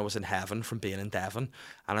thinking I was in heaven from being in Devon.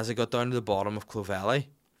 And as I got down to the bottom of Clovelly,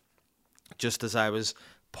 just as I was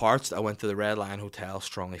parched, I went to the Red Lion Hotel,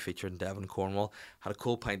 strongly featured in Devon, Cornwall, had a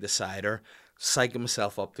cold pint of cider, psyching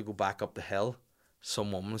myself up to go back up the hill.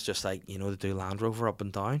 Some woman was just like, you know, they do Land Rover up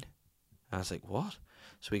and down. And I was like, what?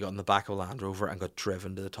 So we got in the back of a Land Rover and got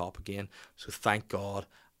driven to the top again. So thank God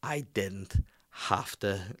I didn't have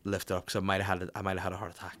to lift it up, because I might have had a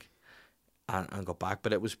heart attack and got back.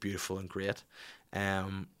 But it was beautiful and great.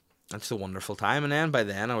 It's a wonderful time. And then by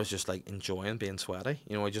then I was just like enjoying being sweaty.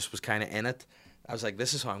 You know, I just was kind of in it. I was like,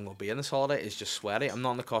 this is how I'm going to be in this holiday, is just sweaty. I'm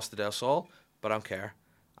not in the Costa del Sol, but I don't care.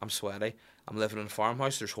 I'm sweaty. I'm living in a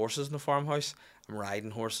farmhouse. There's horses in the farmhouse. I'm riding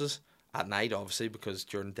horses at night, obviously, because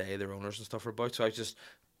during the day their owners and stuff are about. So I was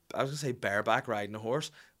going to say bareback riding a horse,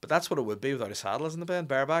 but that's what it would be without a saddle, isn't it, Ben?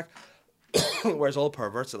 Bareback. Whereas all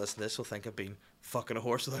perverts that listen to this will think I've been fucking a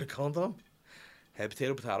horse without a condom. Hey,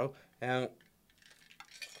 potato. But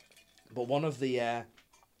one of the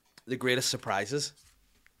greatest surprises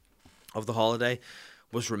of the holiday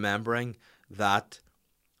was remembering that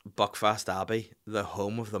Buckfast Abbey, the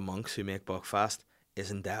home of the monks who make Buckfast,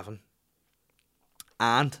 is in Devon.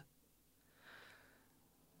 And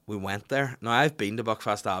we went there. Now, I've been to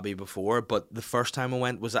Buckfast Abbey before, but the first time I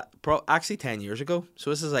went was actually 10 years ago. So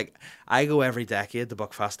this is like, I go every decade to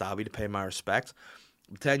Buckfast Abbey to pay my respects.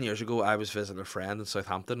 10 years ago, I was visiting a friend in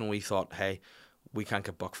Southampton, and we thought, hey, we can't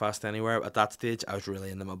get Buckfast anywhere. At that stage, I was really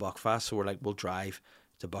into my Buckfast, so we're like, we'll drive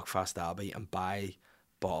to Buckfast Abbey and buy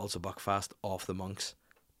bottles of Buckfast off the monks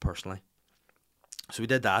personally. So we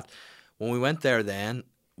did that. When we went there then,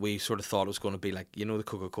 we sort of thought it was going to be like, you know, the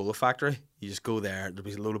Coca-Cola factory. You just go there, there'll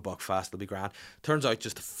be a load of Buckfast, it'll be grand. Turns out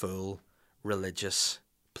just a full religious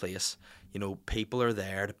place. You know, people are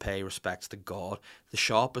there to pay respects to God. The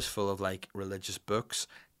shop is full of like religious books,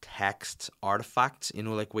 texts, artifacts, you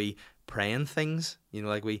know, like we praying things, you know,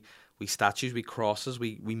 like we statues, we crosses,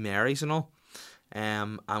 we Marys and all.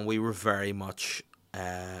 And we were very much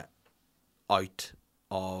out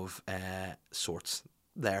of sorts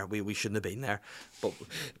there. We shouldn't have been there, but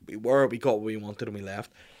we got what we wanted and we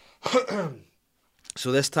left.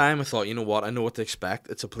 So this time I thought, you know what, I know what to expect.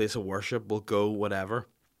 It's a place of worship, we'll go, whatever.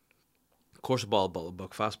 Of course, a bottle of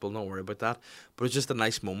Buckfast, but don't worry about that. But it's just a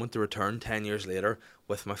nice moment to return 10 years later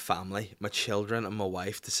with my family, my children and my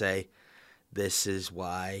wife, to say, this is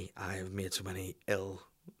why I have made so many ill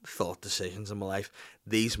thought decisions in my life.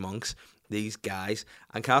 These monks, these guys.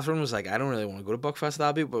 And Catherine was like, I don't really want to go to Buckfast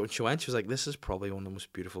Abbey, but when she went, she was like, this is probably one of the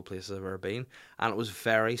most beautiful places I've ever been. And it was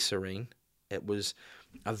very serene. It was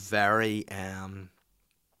a very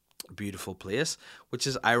beautiful place, which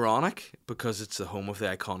is ironic because it's the home of the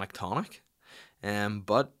iconic tonic.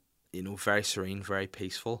 But, you know, very serene, very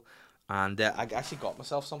peaceful. And I actually got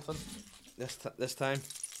myself something this time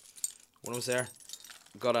when I was there.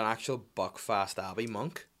 Got an actual Buckfast Abbey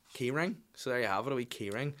monk keyring. So there you have it, a wee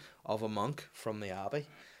keyring of a monk from the Abbey.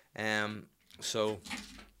 So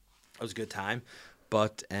it was a good time.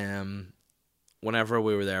 But whenever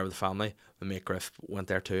we were there with the family, my mate Griff went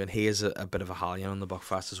there too, and he is a bit of a Hallion on the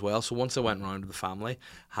Buckfast as well. So once I went around with the family,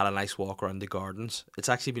 had a nice walk around the gardens. It's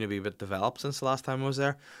actually been a wee bit developed since the last time I was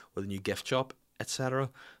there, with a new gift shop, etc.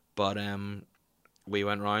 But we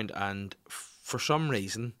went round, and for some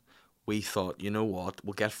reason we thought, you know what,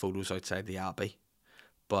 we'll get photos outside the Abbey.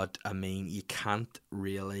 But I mean, you can't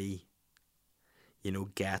really, you know,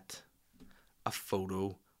 get a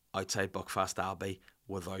photo outside Buckfast Abbey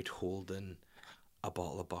without holding a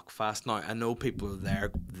bottle of Buckfast. Now, I know people are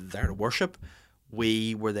there to worship.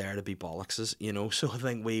 We were there to be bollockses, you know, so I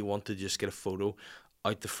think we want to just get a photo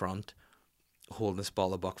out the front holding this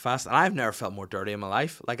bottle of Buckfast. And I've never felt more dirty in my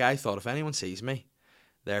life. Like, I thought if anyone sees me,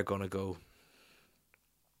 they're going to go,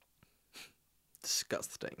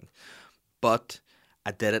 disgusting. But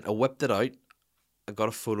I did it. I whipped it out. I got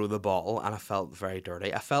a photo of the bottle, and I felt very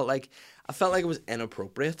dirty. I felt like it was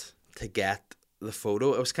inappropriate to get the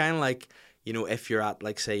photo. It was kind of like, you know, if you're at,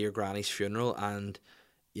 like, say, your granny's funeral and,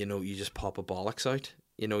 you know, you just pop a bollocks out.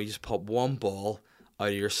 You know, you just pop one ball out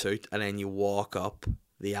of your suit and then you walk up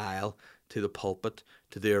the aisle to the pulpit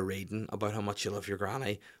to do a reading about how much you love your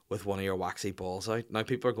granny with one of your waxy balls out. Now,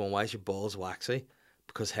 people are going, why is your balls waxy?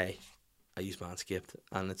 Because, hey, I use Manscaped,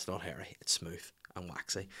 and it's not hairy, it's smooth and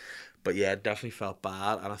waxy. But yeah, it definitely felt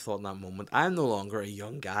bad, and I thought in that moment, I'm no longer a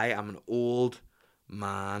young guy, I'm an old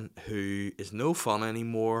man who is no fun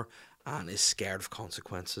anymore and is scared of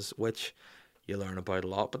consequences, which you learn about a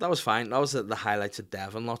lot. But that was fine. That was the highlights of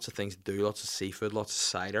Devon. Lots of things to do, lots of seafood, lots of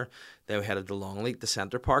cider. Then we headed to Longleat, the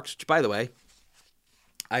Centre Parks, which, by the way,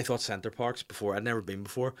 I thought Centre Parks before. I'd never been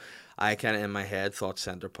before. I kind of in my head thought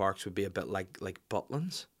Centre Parks would be a bit like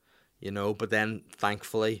Butlins, but then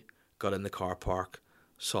thankfully got in the car park,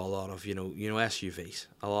 saw a lot of SUVs,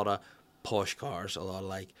 a lot of posh cars, a lot of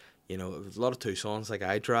a lot of Tucsons like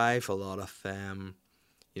I drive, a lot of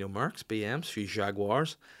Mercs, BMs, a few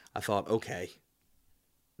Jaguars. I thought, okay,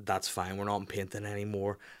 that's fine. We're not painting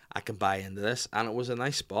anymore. I can buy into this, and it was a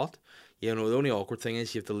nice spot. The only awkward thing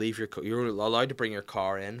is you have to leave you're allowed to bring your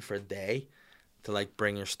car in for a day to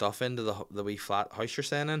bring your stuff into the wee flat house you're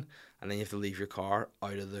staying in, and then you have to leave your car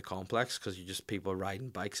out of the complex because you just people riding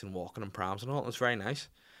bikes and walking and prams and all. It's very nice.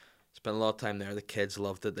 Spent a lot of time there. The kids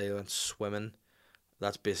loved it. They went swimming.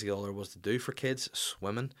 That's basically all there was to do for kids,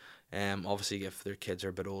 swimming. Obviously, if their kids are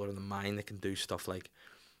a bit older than mine, they can do stuff like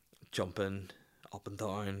jumping up and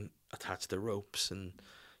down, attached to ropes, and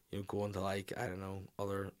going to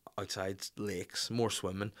other outside lakes, more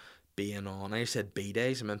swimming, being on. I said B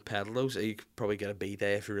days, I meant pedals. You could probably get a B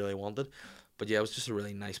day if you really wanted. But yeah, it was just a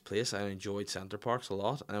really nice place. I enjoyed Centre Parks a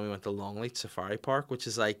lot. And then we went to Longleat Safari Park, which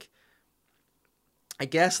is I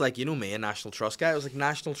guess me, a National Trust guy. It was like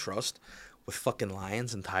National Trust with fucking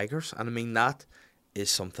lions and tigers. And I mean, that is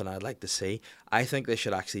something I'd like to see. I think they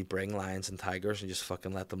should actually bring lions and tigers and just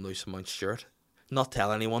fucking let them loose in Mount Stewart. Not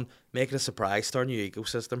tell anyone. Make it a surprise. Start a new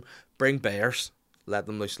ecosystem. Bring bears. Let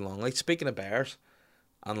them loose in Longleat. Speaking of bears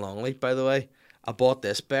and Longleat, by the way, I bought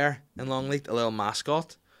this bear in Longleat, a little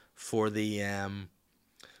mascot for the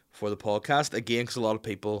podcast. Again, because a lot of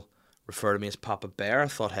people refer to me as Papa Bear. I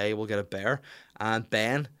thought, hey, we'll get a bear. And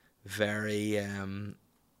Ben very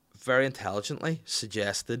intelligently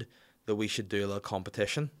suggested that we should do a little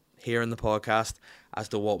competition here in the podcast as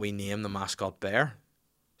to what we name the mascot bear.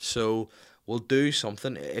 So we'll do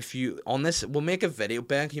something. We'll make a video.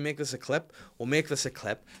 Ben, can you make this a clip? We'll make this a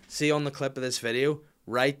clip. See on the clip of this video,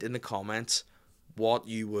 write in the comments what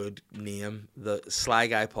you would name the Sly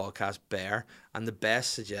Guy Podcast bear, and the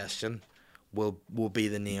best suggestion will be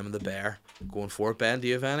the name of the bear going forward. Ben, do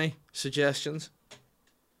you have any suggestions?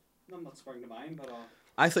 None that spring to mind, but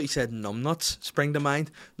I thought you said numbnuts spring to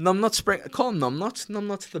mind. Numbnuts spring. Call him numbnuts.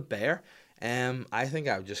 Numbnuts the bear. I think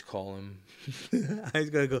I would just call him. I was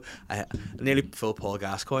gonna go. I nearly full Paul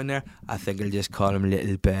Gascoigne there. I think I'll just call him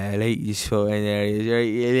Little Bear. Just throw in there,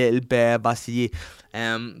 Little Bear, bossy.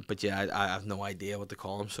 But yeah, I have no idea what to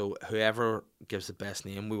call him. So whoever gives the best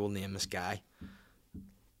name, we will name this guy.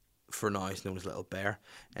 For now, he's known as Little Bear.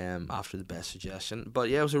 After the best suggestion. But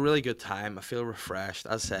yeah, it was a really good time. I feel refreshed.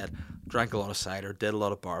 As I said, drank a lot of cider, did a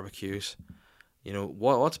lot of barbecues.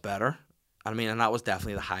 What's better? I mean, and that was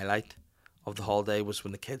definitely the highlight of the holiday, was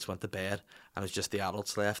when the kids went to bed and it was just the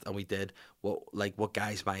adults left, and we did what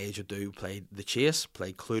guys my age would do: played the chase,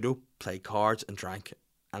 played Cluedo, played cards, and drank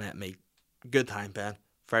and ate meat. Good time, Ben.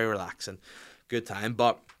 Very relaxing. Good time.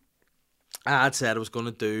 But I had said I was going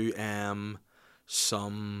to do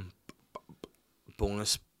some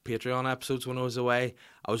bonus Patreon episodes when I was away.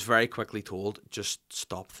 I was very quickly told, just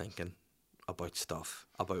stop thinking about stuff,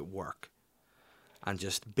 about work, and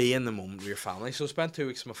just be in the moment with your family. So I spent 2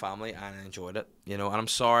 weeks with my family and I enjoyed it, and I'm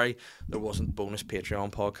sorry there wasn't bonus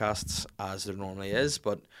Patreon podcasts as there normally is,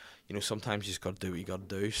 but sometimes you just got to do what you got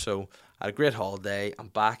to do. So I had a great holiday. I'm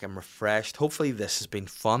back. I'm refreshed. Hopefully this has been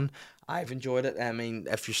fun. I've enjoyed it. I mean,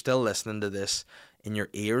 if you're still listening to this in your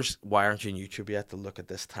ears, why aren't you on YouTube yet to look at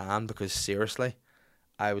this tan? Because seriously,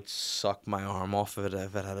 I would suck my arm off of it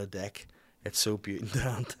if it had a dick. It's so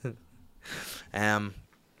beautiful.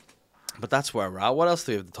 But that's where we're at. What else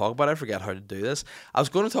do we have to talk about? I forget how to do this. I was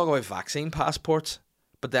going to talk about vaccine passports,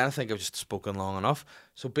 but then I think I've just spoken long enough.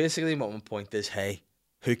 So basically my point is, hey,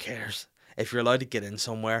 who cares? If you're allowed to get in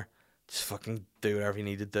somewhere, just fucking do whatever you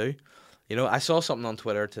need to do. I saw something on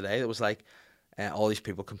Twitter today that was like, all these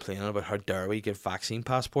people complaining about how dare we give vaccine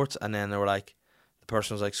passports, and then they were like, the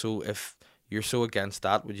person was like, so if you're so against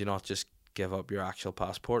that, would you not just give up your actual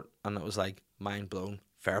passport? And it was like, mind blown.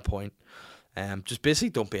 Fair point. Just basically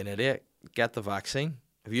don't be an idiot. Get the vaccine.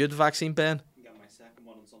 Have you had the vaccine, Ben? I got my second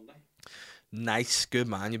one on Sunday. Nice, good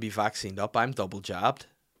man. You'll be vaccinated up. I'm double jabbed,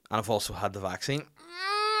 and I've also had the vaccine.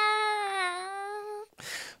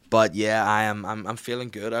 But yeah, I'm feeling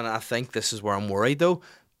good, and I think this is where I'm worried though,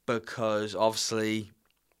 because obviously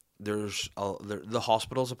the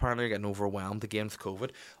hospitals apparently are getting overwhelmed again with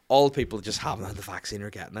COVID. All the people that just haven't had the vaccine are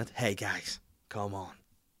getting it. Hey guys, come on,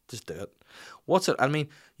 just do it. What's it? I mean,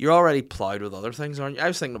 you're already ploughed with other things, aren't you? I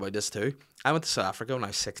was thinking about this too. I went to South Africa when I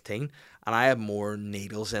was 16, and I had more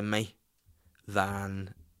needles in me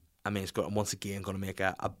than. I mean, it's got once again going to make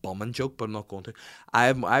a bumming joke, but I'm not going to.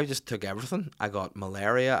 I just took everything. I got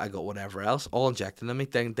malaria. I got whatever else, all injected in me.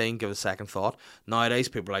 Didn't give it a second thought. Nowadays,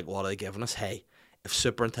 people are like, "What are they giving us?" Hey, if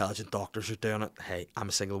super intelligent doctors are doing it, hey, I'm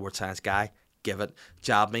a single word science guy. Give it,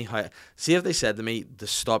 jab me. See if they said to me to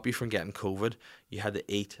stop you from getting COVID, you had to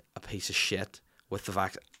eat a piece of shit with the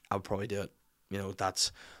vaccine. I would probably do it. You know,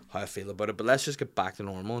 that's how I feel about it. But let's just get back to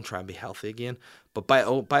normal and try and be healthy again. But by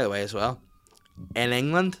the way, as well, in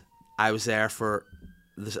England, I was there for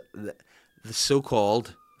the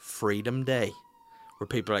so-called Freedom Day, where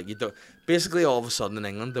people are like, you don't. Basically, all of a sudden in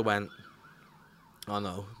England, they went, oh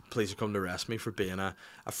no, police are coming to arrest me for being a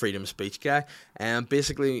freedom of speech guy. And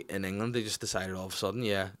basically, in England, they just decided all of a sudden,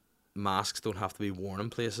 yeah, masks don't have to be worn in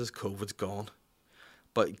places. COVID's gone.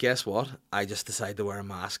 But guess what? I just decided to wear a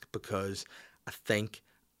mask because I think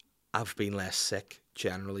I've been less sick,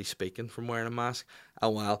 generally speaking, from wearing a mask.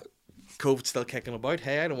 And while COVID's still kicking about,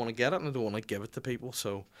 hey, I don't want to get it and I don't want to give it to people,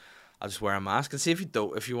 so I'll just wear a mask. And see if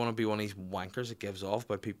you want to be one of these wankers that gives off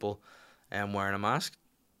by people wearing a mask,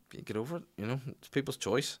 you get over it. You know, it's people's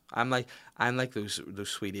choice. I'm like those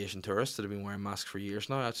sweet Asian tourists that have been wearing masks for years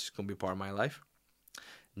now. That's just gonna be part of my life.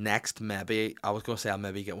 Next, maybe I was gonna say I'll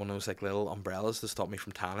maybe get one of those like little umbrellas to stop me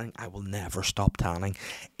from tanning. I will never stop tanning,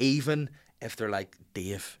 even if they're like,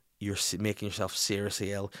 Dave, you're making yourself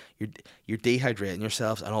seriously ill. You're dehydrating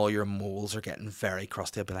yourselves, and all your moles are getting very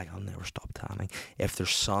crusty. I'll be like, I'll never stop tanning. If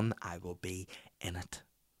there's sun, I will be in it.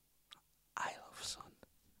 I love sun.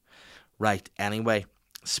 Right. Anyway,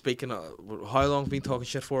 speaking of, how long have we been talking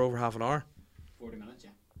shit for? Over half an hour. 40 minutes,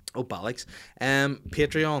 yeah. Oh, bollocks.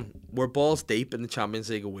 Patreon. We're balls deep in the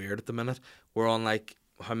Champions League of Weird at the minute. We're on like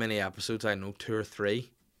how many episodes? I don't know, 2 or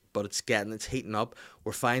 3. But it's heating up.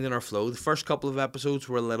 We're finding our flow. The first couple of episodes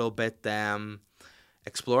were a little bit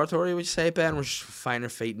exploratory, would you say, Ben? We're just finding our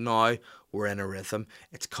feet now. We're in a rhythm.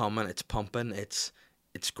 It's coming. It's pumping. It's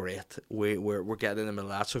great. We're getting in the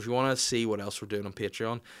middle of that. So if you want to see what else we're doing on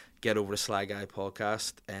Patreon, get over to Sly Guy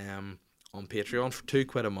Podcast on Patreon. For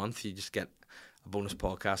 £2 a month, you just get a bonus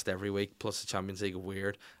podcast every week, plus the Champions League of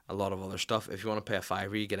Weird, a lot of other stuff. If you want to pay a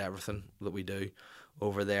 £5, you get everything that we do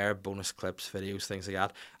over there, bonus clips, videos, things like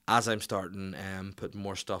that. As I'm starting putting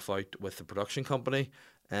more stuff out with the production company,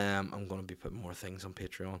 I'm going to be putting more things on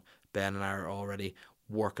Patreon. Ben and I are already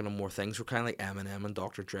working on more things. We're kind of like Eminem and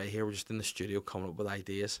Dr. Dre here. We're just in the studio coming up with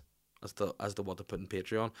ideas as to what to put in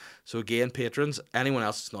Patreon. So again, patrons, anyone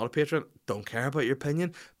else that's not a patron, don't care about your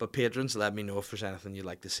opinion, but patrons, let me know if there's anything you'd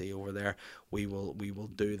like to see over there. We will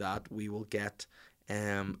do that. We will get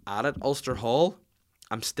at it. Ulster Hall,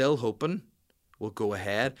 I'm still hoping will go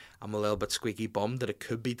ahead. I'm a little bit squeaky bummed that it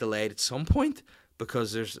could be delayed at some point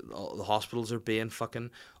because the hospitals are being fucking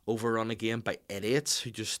overrun again by idiots who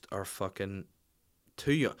just are fucking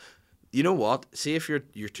too young. You know what? See, if you're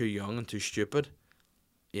too young and too stupid,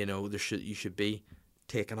 you know, you should be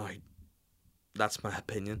taken out. That's my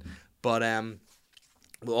opinion. But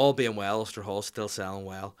with all being well, Ulster Hall's still selling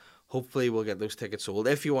well. Hopefully we'll get those tickets sold.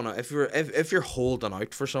 If you're holding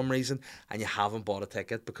out for some reason and you haven't bought a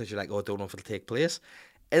ticket because you're like, oh, I don't know if it'll take place,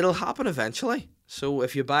 it'll happen eventually. So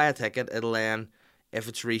if you buy a ticket, it'll end. If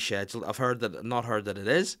it's rescheduled, not heard that it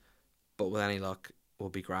is, but with any luck, will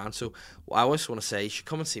be grand. So I always want to say, you should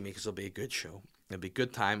come and see me because it'll be a good show. It'll be a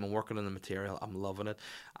good time. I'm working on the material. I'm loving it.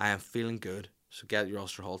 I am feeling good. So get your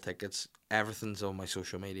Ulster Hall tickets. Everything's on my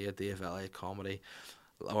social media, Dave Elliott Comedy,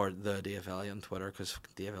 or the Dave Elliott on Twitter, because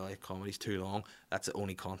Dave Elliott Comedy's too long. That's the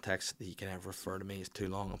only context that you can ever refer to me as too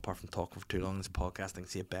long, apart from talking for too long in this podcast. I can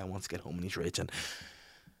see if Ben wants to get home and he's raging.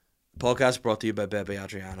 Podcast brought to you by Bebe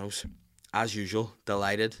Adriano's. As usual,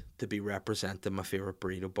 delighted to be representing my favourite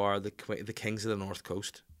burrito bar, the Kings of the North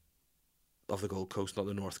Coast. Of the Gold Coast, not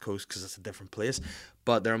the North Coast, because it's a different place.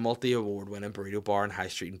 But they're a multi-award winning burrito bar in High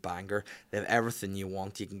Street in Bangor. They have everything you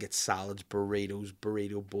want. You can get salads, burritos,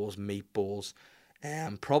 burrito bowls, meatballs,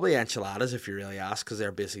 probably enchiladas if you really ask, because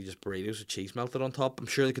they're basically just burritos with cheese melted on top. I'm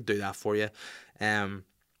sure they could do that for you.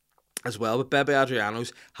 As well, but Bebe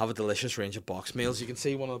Adriano's have a delicious range of box meals. You can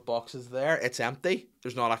see one of the boxes there. It's empty.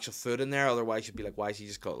 There's not actual food in there. Otherwise, you'd be like, why has he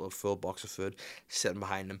just got a little full box of food sitting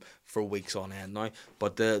behind him for weeks on end now?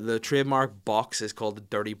 But the trademark box is called the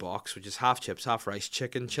Dirty Box, which is half chips, half rice,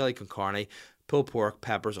 chicken, chili con carne, pulled pork,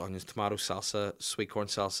 peppers, onions, tomato salsa, sweet corn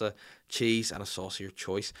salsa, cheese, and a sauce of your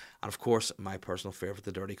choice. And of course, my personal favourite,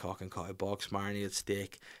 the Dirty Cock and Cow box, marinated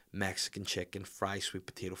steak, Mexican chicken, fries, sweet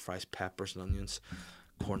potato fries, peppers and onions,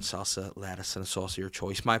 corn salsa, lettuce, and a sauce of your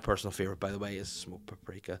choice. My personal favourite, by the way, is smoked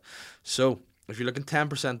paprika. So, if you're looking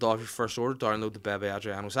 10% off your first order, download the Bebe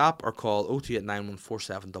Adriano's app or call OT at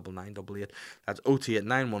 91479988. That's OT at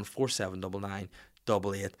 91479988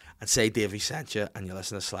 and say Davey sent you, and you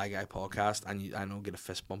listen to Sly Guy podcast, and I know, get a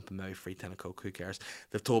fist bump and maybe free tin of Coke. Who cares?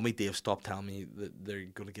 They've told me, Dave, stop telling me that they're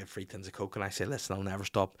going to give free tins of Coke, and I say, listen, I'll never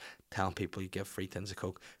stop telling people you give free tins of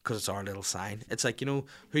Coke because it's our little sign. It's like, you know,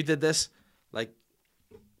 who did this? Like,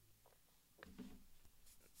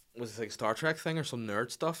 was it like Star Trek thing or some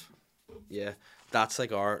nerd stuff? Yeah, that's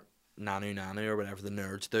like our nanu or whatever the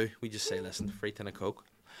nerds do. We just say, listen, free tin of Coke,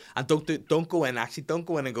 and don't go in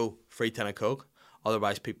and go free tin of Coke.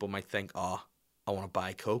 Otherwise, people might think, oh, I want to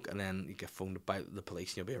buy Coke, and then you get phoned by the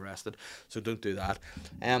police and you'll be arrested. So don't do that.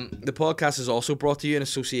 The podcast is also brought to you in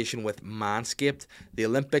association with Manscaped. The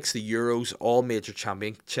Olympics, the Euros, all major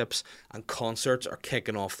championships and concerts are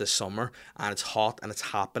kicking off this summer, and it's hot and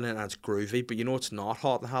it's happening and it's groovy. But you know it's not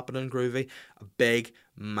hot and happening and groovy? A big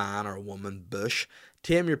man or woman bush.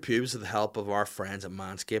 Tame your pubes with the help of our friends at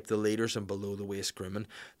Manscaped, the leaders in below-the-waist grooming.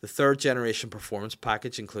 The third-generation performance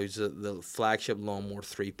package includes the flagship Lawnmower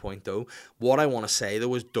 3.0. What I want to say,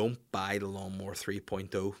 though, is don't buy the Lawnmower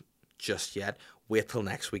 3.0 just yet. Wait till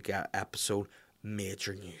next week's episode.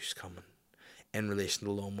 Major news coming in relation to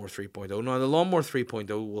the Lawnmower 3.0. Now, the Lawnmower 3.0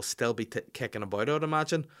 will still be kicking about, I would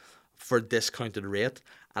imagine, for a discounted rate.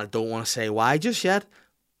 And I don't want to say why just yet.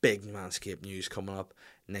 Big Manscaped news coming up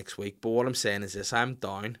next week. But what I'm saying is this: I'm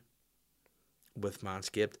down with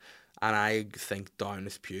Manscaped, and I think down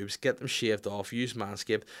with pubes. Get them shaved off. Use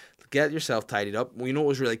Manscaped. Get yourself tidied up. Well, you know what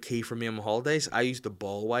was really key for me on my holidays? I used the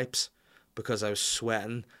ball wipes because I was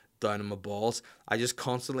sweating down in my balls. I just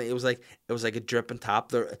constantly, it was like a drip and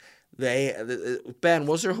tap. Ben,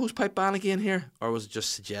 was there a hosepipe ban again here, or was it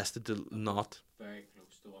just suggested to not? Very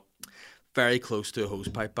close to one. Very close to a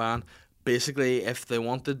hosepipe ban. Basically, if they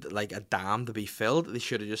wanted like a dam to be filled, they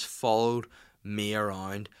should have just followed me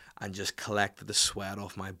around and just collected the sweat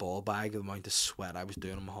off my ball bag, the amount of sweat I was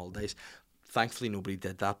doing on my holidays. Thankfully, nobody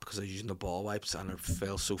did that because I was using the ball wipes and it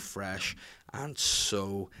felt so fresh and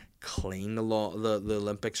so clean. The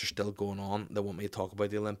Olympics are still going on. They want me to talk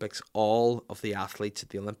about the Olympics. All of the athletes at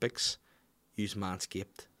the Olympics use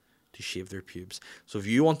Manscaped to shave their pubes. So if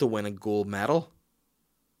you want to win a gold medal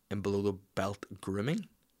in below the belt grooming,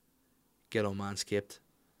 get on Manscaped.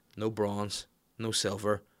 No bronze, no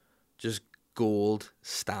silver, just gold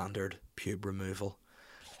standard pube removal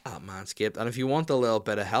at Manscaped. And if you want a little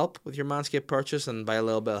bit of help with your Manscaped purchase, and by a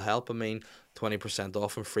little bit of help I mean 20%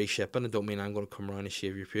 off and free shipping, I don't mean I'm going to come around and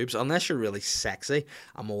shave your pubes unless you're really sexy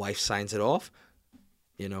and my wife signs it off.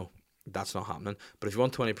 You know, that's not happening. But if you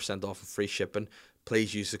want 20% off and free shipping,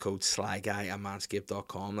 please use the code SLYGUY at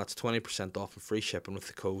manscaped.com. That's 20% off and free shipping with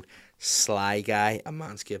the code SLYGUY at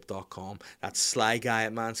manscaped.com. That's SLYGUY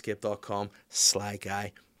at manscaped.com.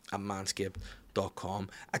 SLYGUY at manscaped.com.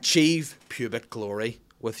 Achieve pubic glory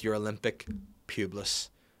with your Olympic pubeless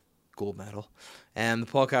gold medal. And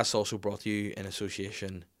the podcast is also brought to you in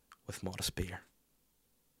association with Modest Beer.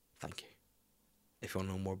 Thank you. If you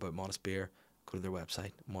want to know more about Modest Beer, go to their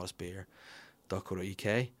website,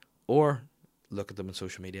 modestbeer.co.uk, or look at them on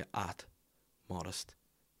social media at Modest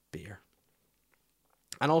Beer.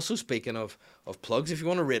 And also, speaking of plugs, if you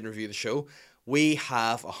want to rate and review the show, we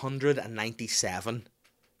have 197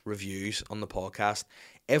 reviews on the podcast.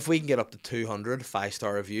 If we can get up to 200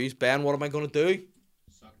 5-star reviews, Ben, what am I going to do?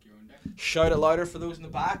 Suck your own dick. Shout it louder for those in the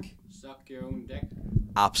back. Suck your own dick.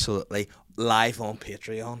 Absolutely. Live on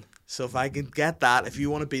Patreon. So if I can get that, if you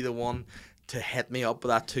want to be the one to hit me up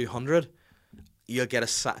with that 200, you'll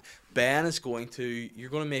get Ben is going to, you're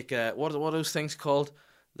going to make a, what are those things called?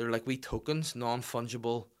 They're like wee tokens,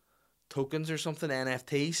 non-fungible tokens or something,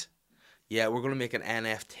 NFTs. Yeah, we're going to make an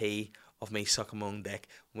NFT of me sucking my own dick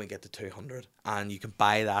when we get to 200. And you can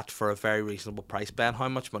buy that for a very reasonable price. Ben, how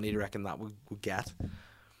much money do you reckon that would get?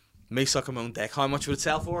 Me sucking my own dick, how much would it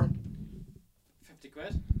sell for? 50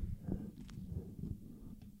 quid.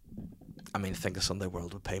 I mean, I think the Sunday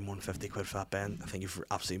World would pay more than 50 quid for that, Ben. I think you've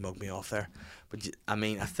absolutely mugged me off there. But, I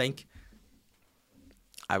mean, I think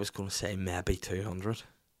I was going to say maybe 200.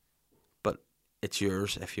 But it's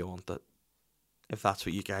yours if you want it. If that's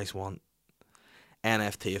what you guys want.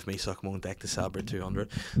 NFT of me sucking my own dick to celebrate 200.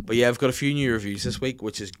 But yeah, I've got a few new reviews this week,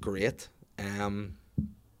 which is great.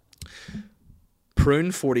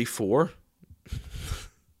 Prune44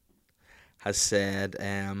 has said,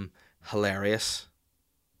 hilarious.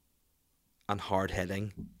 and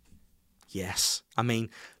hard-hitting. Yes. I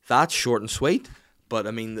mean, that's short and sweet, but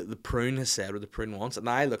I mean, the prune has said what the prune wants, and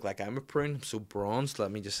I look like I'm a prune. I'm so bronzed,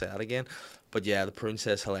 let me just say that again. But yeah, the prune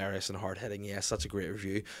says hilarious and hard-hitting. Yes, that's a great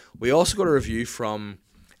review. We also got a review from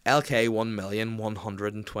LK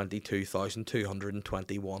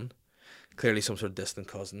 1,122,221. Clearly some sort of distant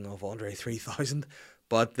cousin of Andre 3000.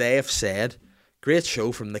 But they have said, great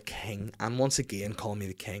show from the King. And once again, call me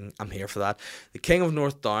the King. I'm here for that. The King of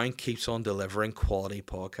North Down keeps on delivering quality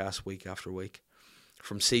podcasts week after week.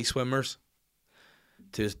 From sea swimmers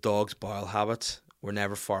to his dog's bowel habits, we're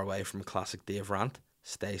never far away from a classic Dave rant.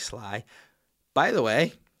 Stay sly. By the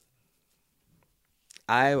way,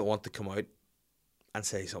 I want to come out and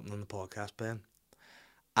say something on the podcast, Ben.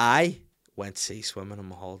 I went sea swimming on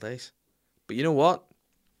my holidays. But you know what?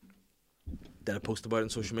 Did I post about it on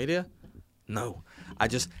social media? No.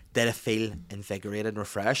 Did I feel invigorated and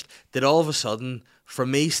refreshed? Did all of a sudden,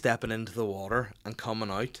 from me stepping into the water and coming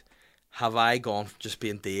out, have I gone from just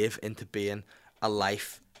being Dave into being a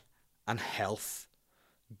life and health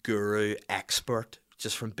guru expert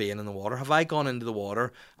just from being in the water? Have I gone into the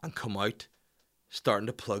water and come out starting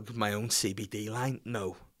to plug my own CBD line?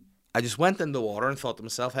 No. I just went in the water and thought to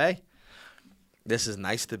myself, hey, this is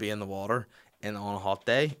nice to be in the water on a hot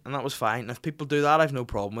day, and that was fine. And if people do that, I've no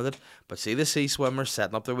problem with it. But see the sea swimmers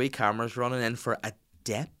setting up their wee cameras, running in for a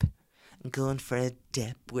dip, and going for a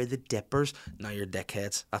dip. We're the dippers. Now you're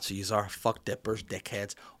dickheads. That's who yous are. Fuck dippers,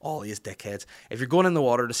 dickheads, all these dickheads. If you're going in the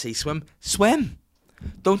water to sea swim, swim.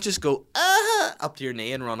 Don't just go up to your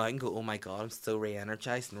knee and run out and go, oh my god, I'm still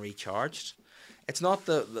re-energized and recharged. It's not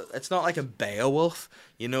it's not like a Beowulf,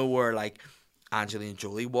 you know, where like Angelina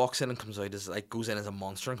Jolie walks in and comes out as like goes in as a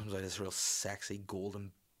monster and comes out as a real sexy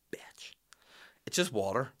golden bitch. It's just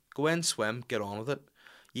water. Go in, swim, get on with it.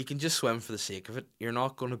 You can just swim for the sake of it. You're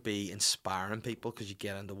not going to be inspiring people because you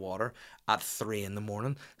get into water at 3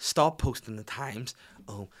 a.m. Stop posting the times.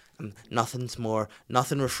 Oh, nothing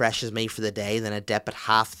refreshes me for the day than a dip at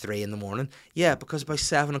 3:30 a.m. Yeah, because by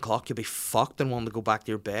 7 o'clock you'll be fucked and want to go back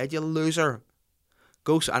to your bed, you loser.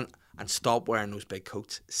 Go and stop wearing those big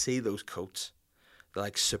coats. See those coats. They're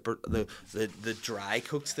like the dry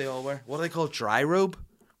coats they all wear. What do they call dry robe?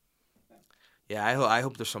 Yeah, I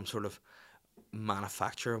hope there's some sort of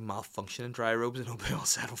manufacturer malfunction in dry robes and hope they all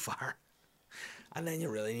set on fire. And then you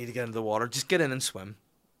really need to get into the water. Just get in and swim.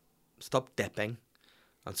 Stop dipping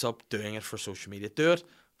and stop doing it for social media. Do it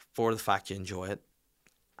for the fact you enjoy it.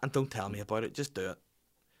 And don't tell me about it. Just do it.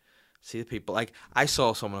 See the people. Like, I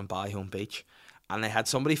saw someone in Ballyhone Beach and they had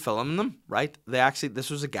somebody filming them, right? This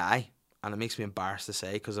was a guy, and it makes me embarrassed to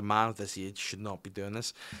say because a man of this age should not be doing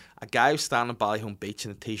this. A guy was standing at Ballyhone Beach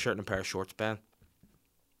in a t-shirt and a pair of shorts, Ben.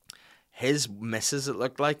 His missus, it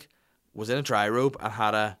looked like, was in a dry robe and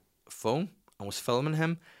had a phone and was filming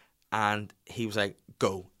him, and he was like,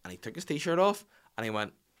 go. And he took his t-shirt off and he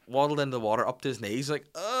went, waddled into the water up to his knees, like,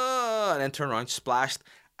 and then turned around, splashed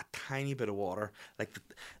a tiny bit of water, like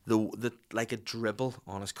the like a dribble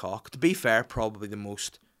on his cock. To be fair, probably the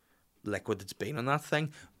most liquid that's been on that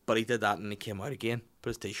thing, but he did that and he came out again, put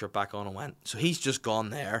his t-shirt back on and went. So he's just gone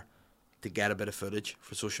there to get a bit of footage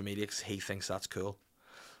for social media because he thinks that's cool.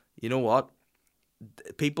 You know what?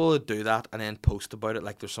 People that do that and then post about it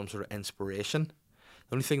like there's some sort of inspiration,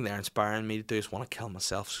 the only thing they're inspiring me to do is want to kill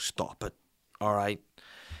myself, so stop it. Alright?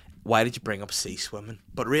 Why did you bring up sea swimming?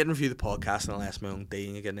 But rate and review the podcast and I'll ask my own day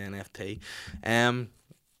and you get an NFT.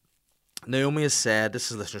 Naomi has said,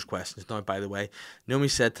 this is listeners' questions now, by the way. Naomi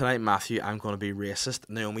said, tonight, Matthew, I'm going to be racist.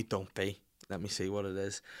 Naomi, don't be. Let me see what it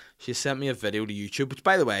is. She sent me a video to YouTube, which,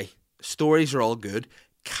 by the way, stories are all good.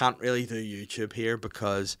 Can't really do YouTube here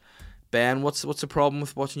because, Ben, what's the problem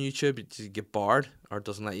with watching YouTube? Did you get bored or it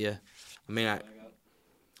doesn't let you? I mean,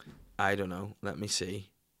 I don't know. Let me see.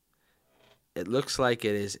 It looks like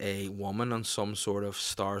it is a woman on some sort of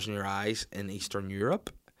Stars in Your Eyes in Eastern Europe.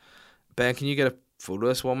 Ben, can you get a photo of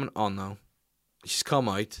this woman? Oh no, she's come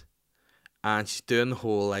out and she's doing the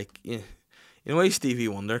whole like you know why Stevie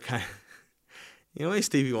Wonder kind of, you know why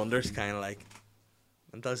Stevie Wonder's kind of like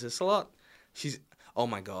and does this a lot. She's oh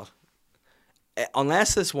my god,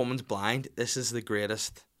 unless this woman's blind, this is the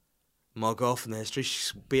greatest mug off in the history.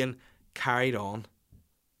 She's being carried on,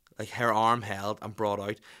 like her arm held and brought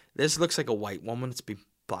out. This looks like a white woman. It's been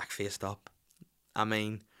black faced up. I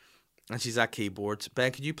mean, and she's at keyboards.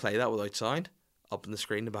 Ben, could you play that without sound? Up on the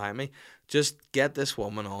screen behind me. Just get this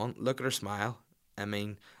woman on. Look at her smile. I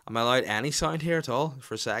mean, am I allowed any sound here at all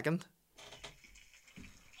for a second?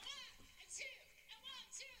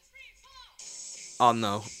 Oh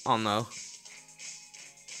no. Oh no.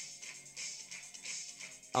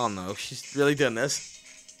 Oh no. She's really doing this.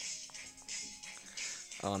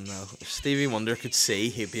 Oh no. If Stevie Wonder could see,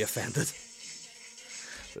 he'd be offended.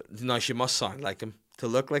 No, she must sound like him. To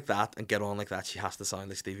look like that and get on like that, she has to sound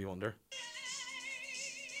like Stevie Wonder.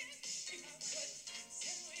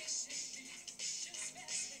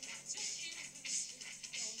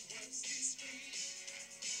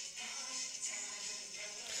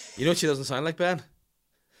 You know what she doesn't sound like, Ben?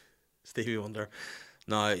 Stevie Wonder.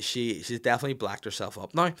 No, she's definitely blacked herself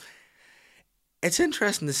up. Now, it's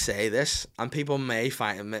interesting to say this, and people may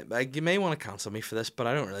find like you may want to cancel me for this, but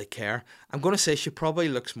I don't really care. I'm going to say she probably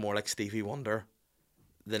looks more like Stevie Wonder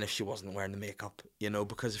than if she wasn't wearing the makeup,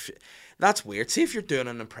 because that's weird. See, if you're doing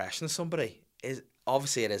an impression of somebody, is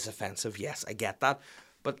obviously it is offensive. Yes, I get that,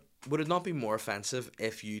 but would it not be more offensive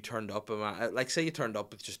if you turned up, like say you turned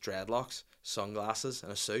up with just dreadlocks, sunglasses,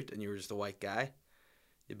 and a suit, and you were just a white guy?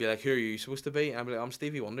 You'd be like, "Who are you supposed to be?" And I'd be like, "I'm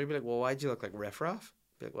Stevie Wonder." You'd be like, "Well, why'd you look like Riff Raff?"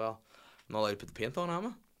 Be like, "Well, I'm not allowed to put the paint on,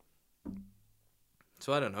 am I?"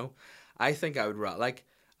 So I don't know. I think I would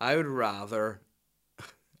I would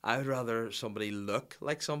rather somebody look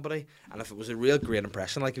like somebody, and if it was a real great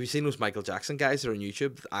impression, like have you seen those Michael Jackson guys that are on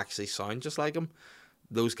YouTube that actually sound just like him?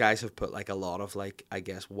 Those guys have put like a lot of like I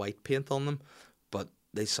guess white paint on them, but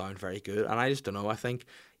they sound very good. And I just don't know. I think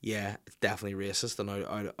it's definitely racist and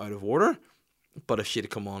out of order. But if she'd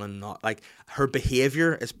come on and not like her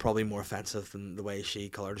behavior is probably more offensive than the way she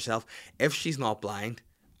colored herself. If she's not blind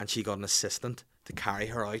and she got an assistant to carry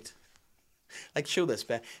her out, like show this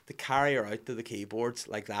bit, to carry her out to the keyboards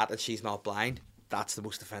like that, and she's not blind, that's the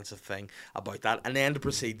most offensive thing about that. And then to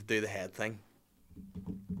proceed to do the head thing.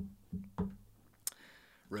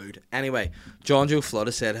 Rude. Anyway, John Joe Flood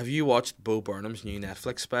has said, have you watched Bo Burnham's new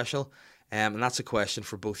Netflix special? And that's a question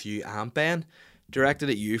for both you and Ben. Directed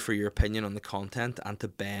at you for your opinion on the content and to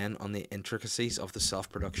Ben on the intricacies of the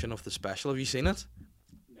self-production of the special. Have you seen it?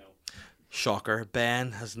 No. Shocker.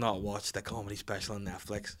 Ben has not watched the comedy special on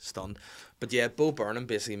Netflix. Stunned. But yeah, Bo Burnham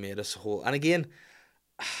basically made us whole. And again,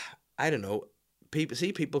 I don't know.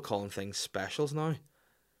 People calling things specials now.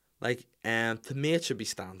 Like, to me it should be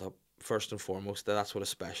stand-up first and foremost. That's what a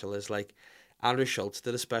special is. Like, Andrew Schultz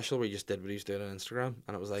did a special where he just did what he was doing on Instagram.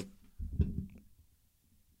 And it was like,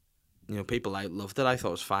 people loved it. I thought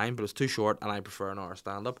it was fine, but it was too short, and I prefer an hour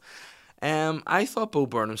stand-up. I thought Bo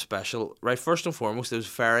Burnham's special, right, first and foremost, it was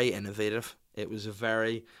very innovative. It was a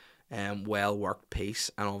very well-worked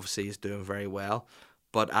piece, and obviously he's doing very well.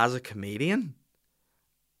 But as a comedian,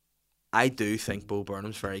 I do think Bo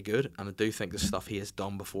Burnham's very good, and I do think the stuff he has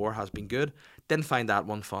done before has been good. Didn't find that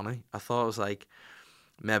one funny. I thought it was like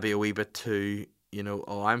maybe a wee bit too,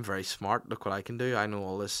 I'm very smart, look what I can do. I know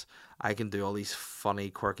all this. I can do all these funny,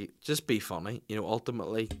 quirky, just be funny.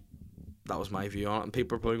 Ultimately, that was my view on it. And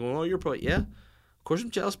people are probably going, oh, you're probably, yeah. Of course I'm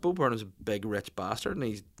jealous. Bo Burnham's a big, rich bastard, and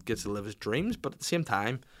he gets to live his dreams. But at the same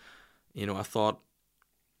time, I thought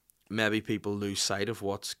maybe people lose sight of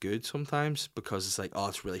what's good sometimes because it's like, oh,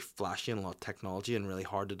 it's really flashy and a lot of technology and really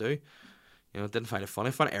hard to do. Didn't find it funny.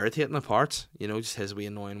 I found it irritating at parts. Just his wee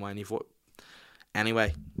annoying whiny voice.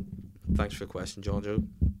 Anyway, thanks for the question, John Joe.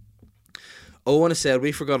 Owen has said,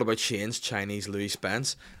 we forgot about Shane's Chinese Louis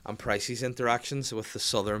Spence and Pricey's interactions with the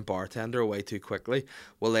southern bartender way too quickly.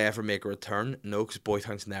 Will they ever make a return? No, because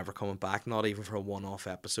Boytown's never coming back, not even for a one-off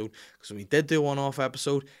episode. Because when we did do a one-off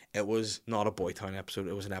episode, it was not a Boytown episode,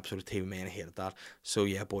 it was an episode of TV Man. I hated that. So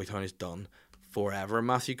yeah, Boytown is done forever.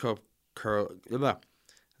 Matthew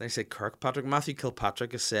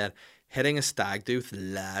Kilpatrick has said, hitting a stag do with the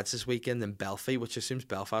lads this weekend in Belfast, which assumes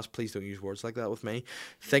Belfast. Please don't use words like that with me.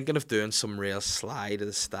 Thinking of doing some real slide of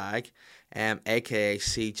the stag, aka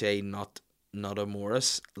CJ Nutter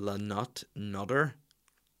Morris, La Nut Nutter.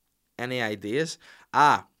 Any ideas?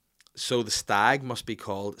 So the stag must be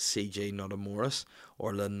called CJ Nutter Morris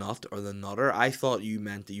or La Nut or the Nutter. I thought you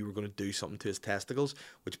meant that you were going to do something to his testicles,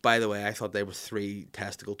 which, by the way, I thought they were 3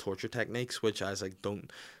 testicle torture techniques, which I was like,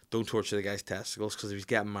 don't torture the guy's testicles, because if he's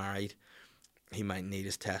getting married, he might need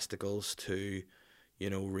his testicles to,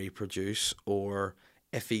 reproduce. Or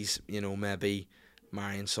if he's, maybe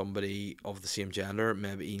marrying somebody of the same gender,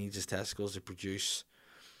 maybe he needs his testicles to produce,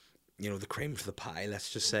 the cream for the pie, let's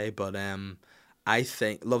just say. But I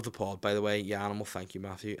think, love the pod, by the way. Yeah, animal, thank you,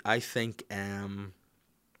 Matthew. I think,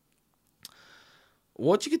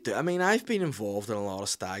 what you could do, I've been involved in a lot of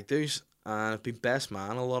stag do's, and I've been best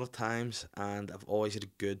man a lot of times, and I've always had a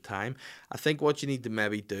good time. I think what you need to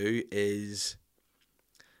maybe do is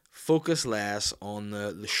focus less on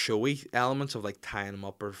the showy elements of like tying them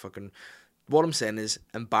up or fucking. What I'm saying is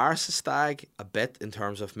embarrass the stag a bit in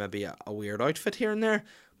terms of maybe a weird outfit here and there,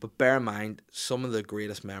 but bear in mind some of the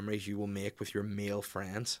greatest memories you will make with your male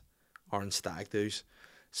friends are in stag do's.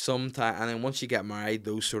 And then once you get married,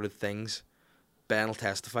 those sort of things Ben will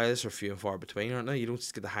testify this, are few and far between, aren't they? You don't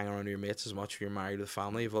just get to hang around with your mates as much if you're married with a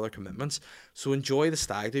family, you have other commitments. So enjoy the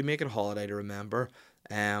stag do, make it a holiday to remember,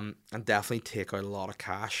 and definitely take out a lot of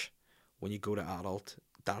cash when you go to adult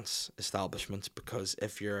dance establishments, because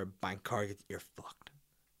if you're a bank card, you're fucked.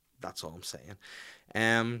 That's all I'm saying.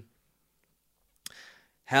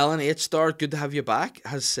 Helen H-Star, good to have you back,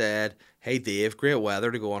 has said, hey Dave, great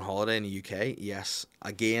weather to go on holiday in the UK. Yes,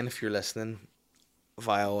 again, if you're listening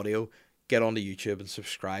via audio, get onto YouTube and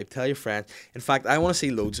subscribe. Tell your friends. In fact, I want to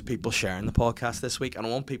see loads of people sharing the podcast this week, and I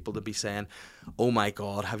want people to be saying, oh my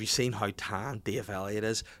God, have you seen how tan Dave Elliott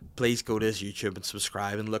is? Please go to his YouTube and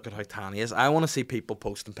subscribe and look at how tan he is. I want to see people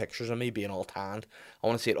posting pictures of me being all tanned. I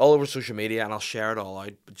want to see it all over social media, and I'll share it all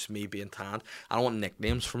out, just me being tanned. I don't want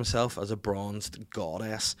nicknames for myself as a bronzed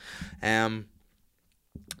goddess.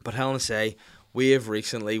 But Helen say, we have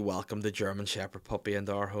recently welcomed the German Shepherd puppy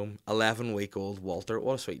into our home. 11-week-old Walter.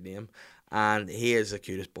 What a sweet name. And he is the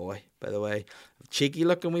cutest boy, by the way. Cheeky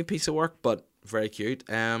looking wee piece of work, but very cute.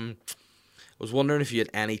 I was wondering if you had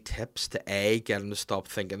any tips to A, get him to stop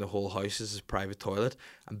thinking the whole house is his private toilet,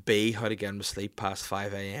 and B, how to get him to sleep past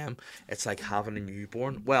 5 a.m. It's like having a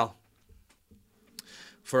newborn. Well,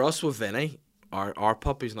 for us with Vinny, our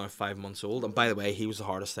puppy's now 5 months old. And by the way, he was the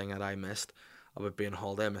hardest thing that I missed about being on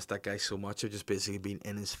holiday. I missed that guy so much. I've just basically been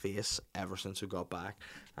in his face ever since we got back,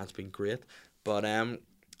 and it's been great. But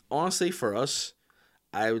honestly, for us,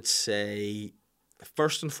 I would say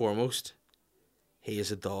first and foremost, he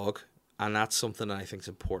is a dog, and that's something that I think is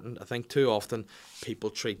important. I think too often people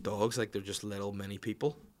treat dogs like they're just little mini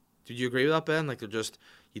people. Did you agree with that, Ben? Like they're just,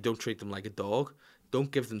 you don't treat them like a dog.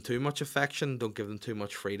 Don't give them too much affection. Don't give them too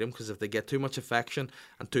much freedom, because if they get too much affection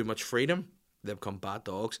and too much freedom, they become bad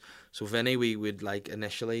dogs. So Vinny, we would like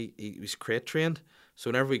initially, he was crate trained. So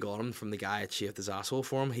whenever we got him from the guy that shaved his asshole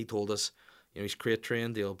for him, he told us, you know, he's crate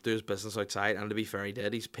trained, he'll do his business outside, and to be fair, he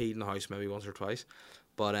did. He's peed in the house maybe once or twice.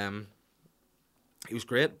 But he was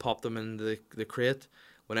great, popped him in the crate.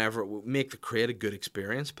 Whenever, make the crate a good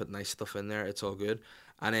experience, put nice stuff in there, it's all good.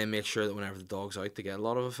 And then make sure that whenever the dog's out, they get a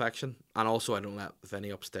lot of affection. And also, I don't let Vinny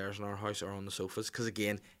upstairs in our house or on the sofas, because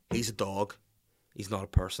again, he's a dog. He's not a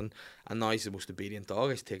person. And now he's the most obedient dog.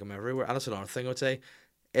 I just take him everywhere. And that's another thing I would say.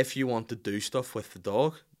 If you want to do stuff with the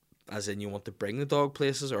dog, as in you want to bring the dog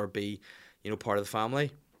places or be, you know, part of the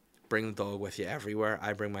family, bring the dog with you everywhere.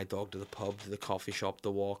 I bring my dog to the pub, to the coffee shop,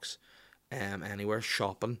 the walks, anywhere,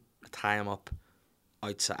 shopping. I tie him up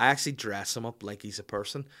outside. I actually dress him up like he's a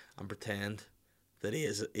person and pretend that he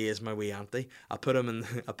is my wee auntie. I put him in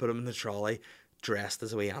the trolley dressed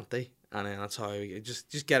as a wee auntie. And then that's how you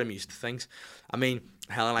just get him used to things. I mean,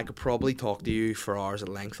 Helen, I could probably talk to you for hours at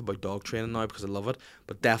length about dog training now because I love it.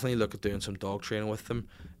 But definitely look at doing some dog training with them.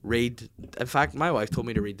 Read. In fact, my wife told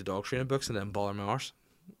me to read the dog training books and then bother my arse.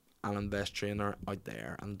 And I'm the best trainer out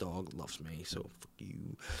there, and the dog loves me, so fuck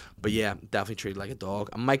you. But yeah, definitely treat it like a dog.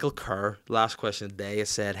 And Michael Kerr, last question of the day, has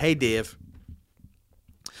said, hey Dave,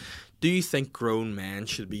 do you think grown men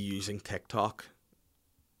should be using TikTok?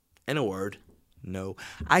 In a word, no.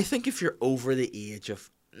 I think if you're over the age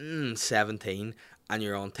of 17 and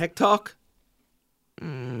you're on TikTok,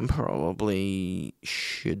 probably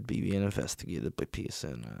should be being investigated by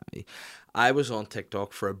PSNI. I was on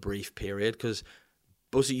TikTok for a brief period because,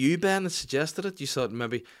 was it you, Ben, that suggested it? You thought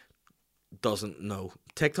maybe doesn't know.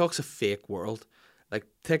 TikTok's a fake world. Like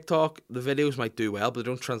TikTok, the videos might do well, but they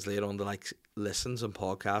don't translate onto like listens and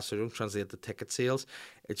podcasts. They don't translate to ticket sales.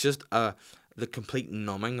 It's just the complete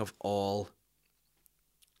numbing of all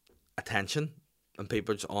attention, and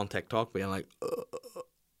people just on TikTok being like,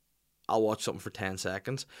 I'll watch something for 10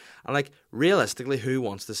 seconds. And like realistically, who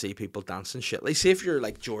wants to see people dancing shit? Like, see if you're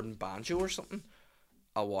like Jordan Banjo or something,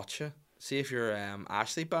 I'll watch you. See if you're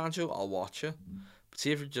Ashley Banjo, I'll watch you. But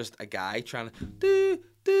see if you're just a guy trying to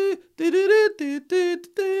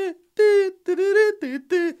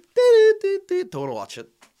don't watch it.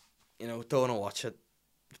 You know, don't watch it.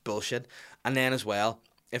 It's bullshit. And then as well,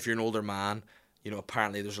 if you're an older man, you know,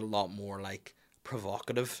 apparently there's a lot more like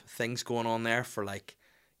provocative things going on there for like,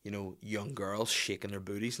 you know, young girls shaking their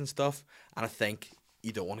booties and stuff. And I think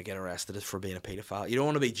you don't want to get arrested for being a paedophile. You don't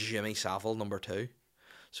want to be Jimmy Savile #2.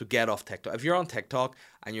 So get off TikTok. If you're on TikTok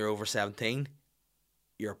and you're over 17,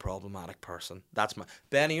 you're a problematic person. That's my...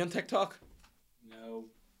 Ben, are you on TikTok? No.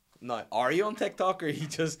 No. Are you on TikTok, or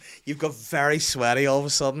you've got very sweaty all of a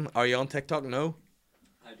sudden? Are you on TikTok? No?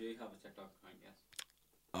 I do have a TikTok account, yes.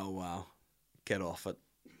 Oh, wow. Get off it.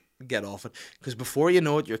 Get off it. Because before you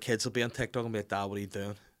know it, your kids will be on TikTok and be like, Dad, what are you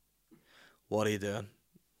doing? What are you doing?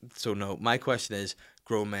 So no, my question is,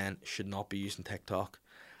 grown men should not be using TikTok.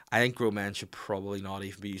 I think grown men should probably not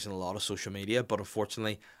even be using a lot of social media, but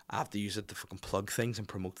unfortunately, I have to use it to fucking plug things and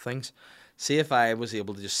promote things. See, if I was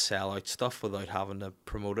able to just sell out stuff without having to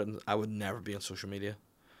promote it, I would never be on social media.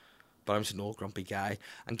 But I'm just an old grumpy guy.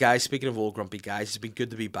 And guys, speaking of old grumpy guys, it's been good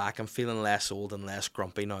to be back. I'm feeling less old and less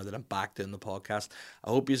grumpy now that I'm back doing the podcast. I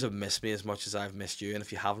hope you have missed me as much as I've missed you. And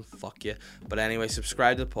if you haven't, fuck you. But anyway,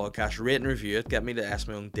 subscribe to the podcast, rate and review it, get me to S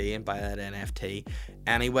my own D and buy that NFT.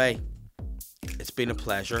 Anyway, it's been a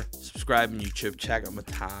pleasure. Subscribe on YouTube, check out my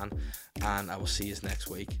tan, and I will see you next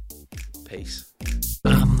week. Peace.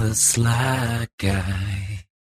 I'm the sly guy.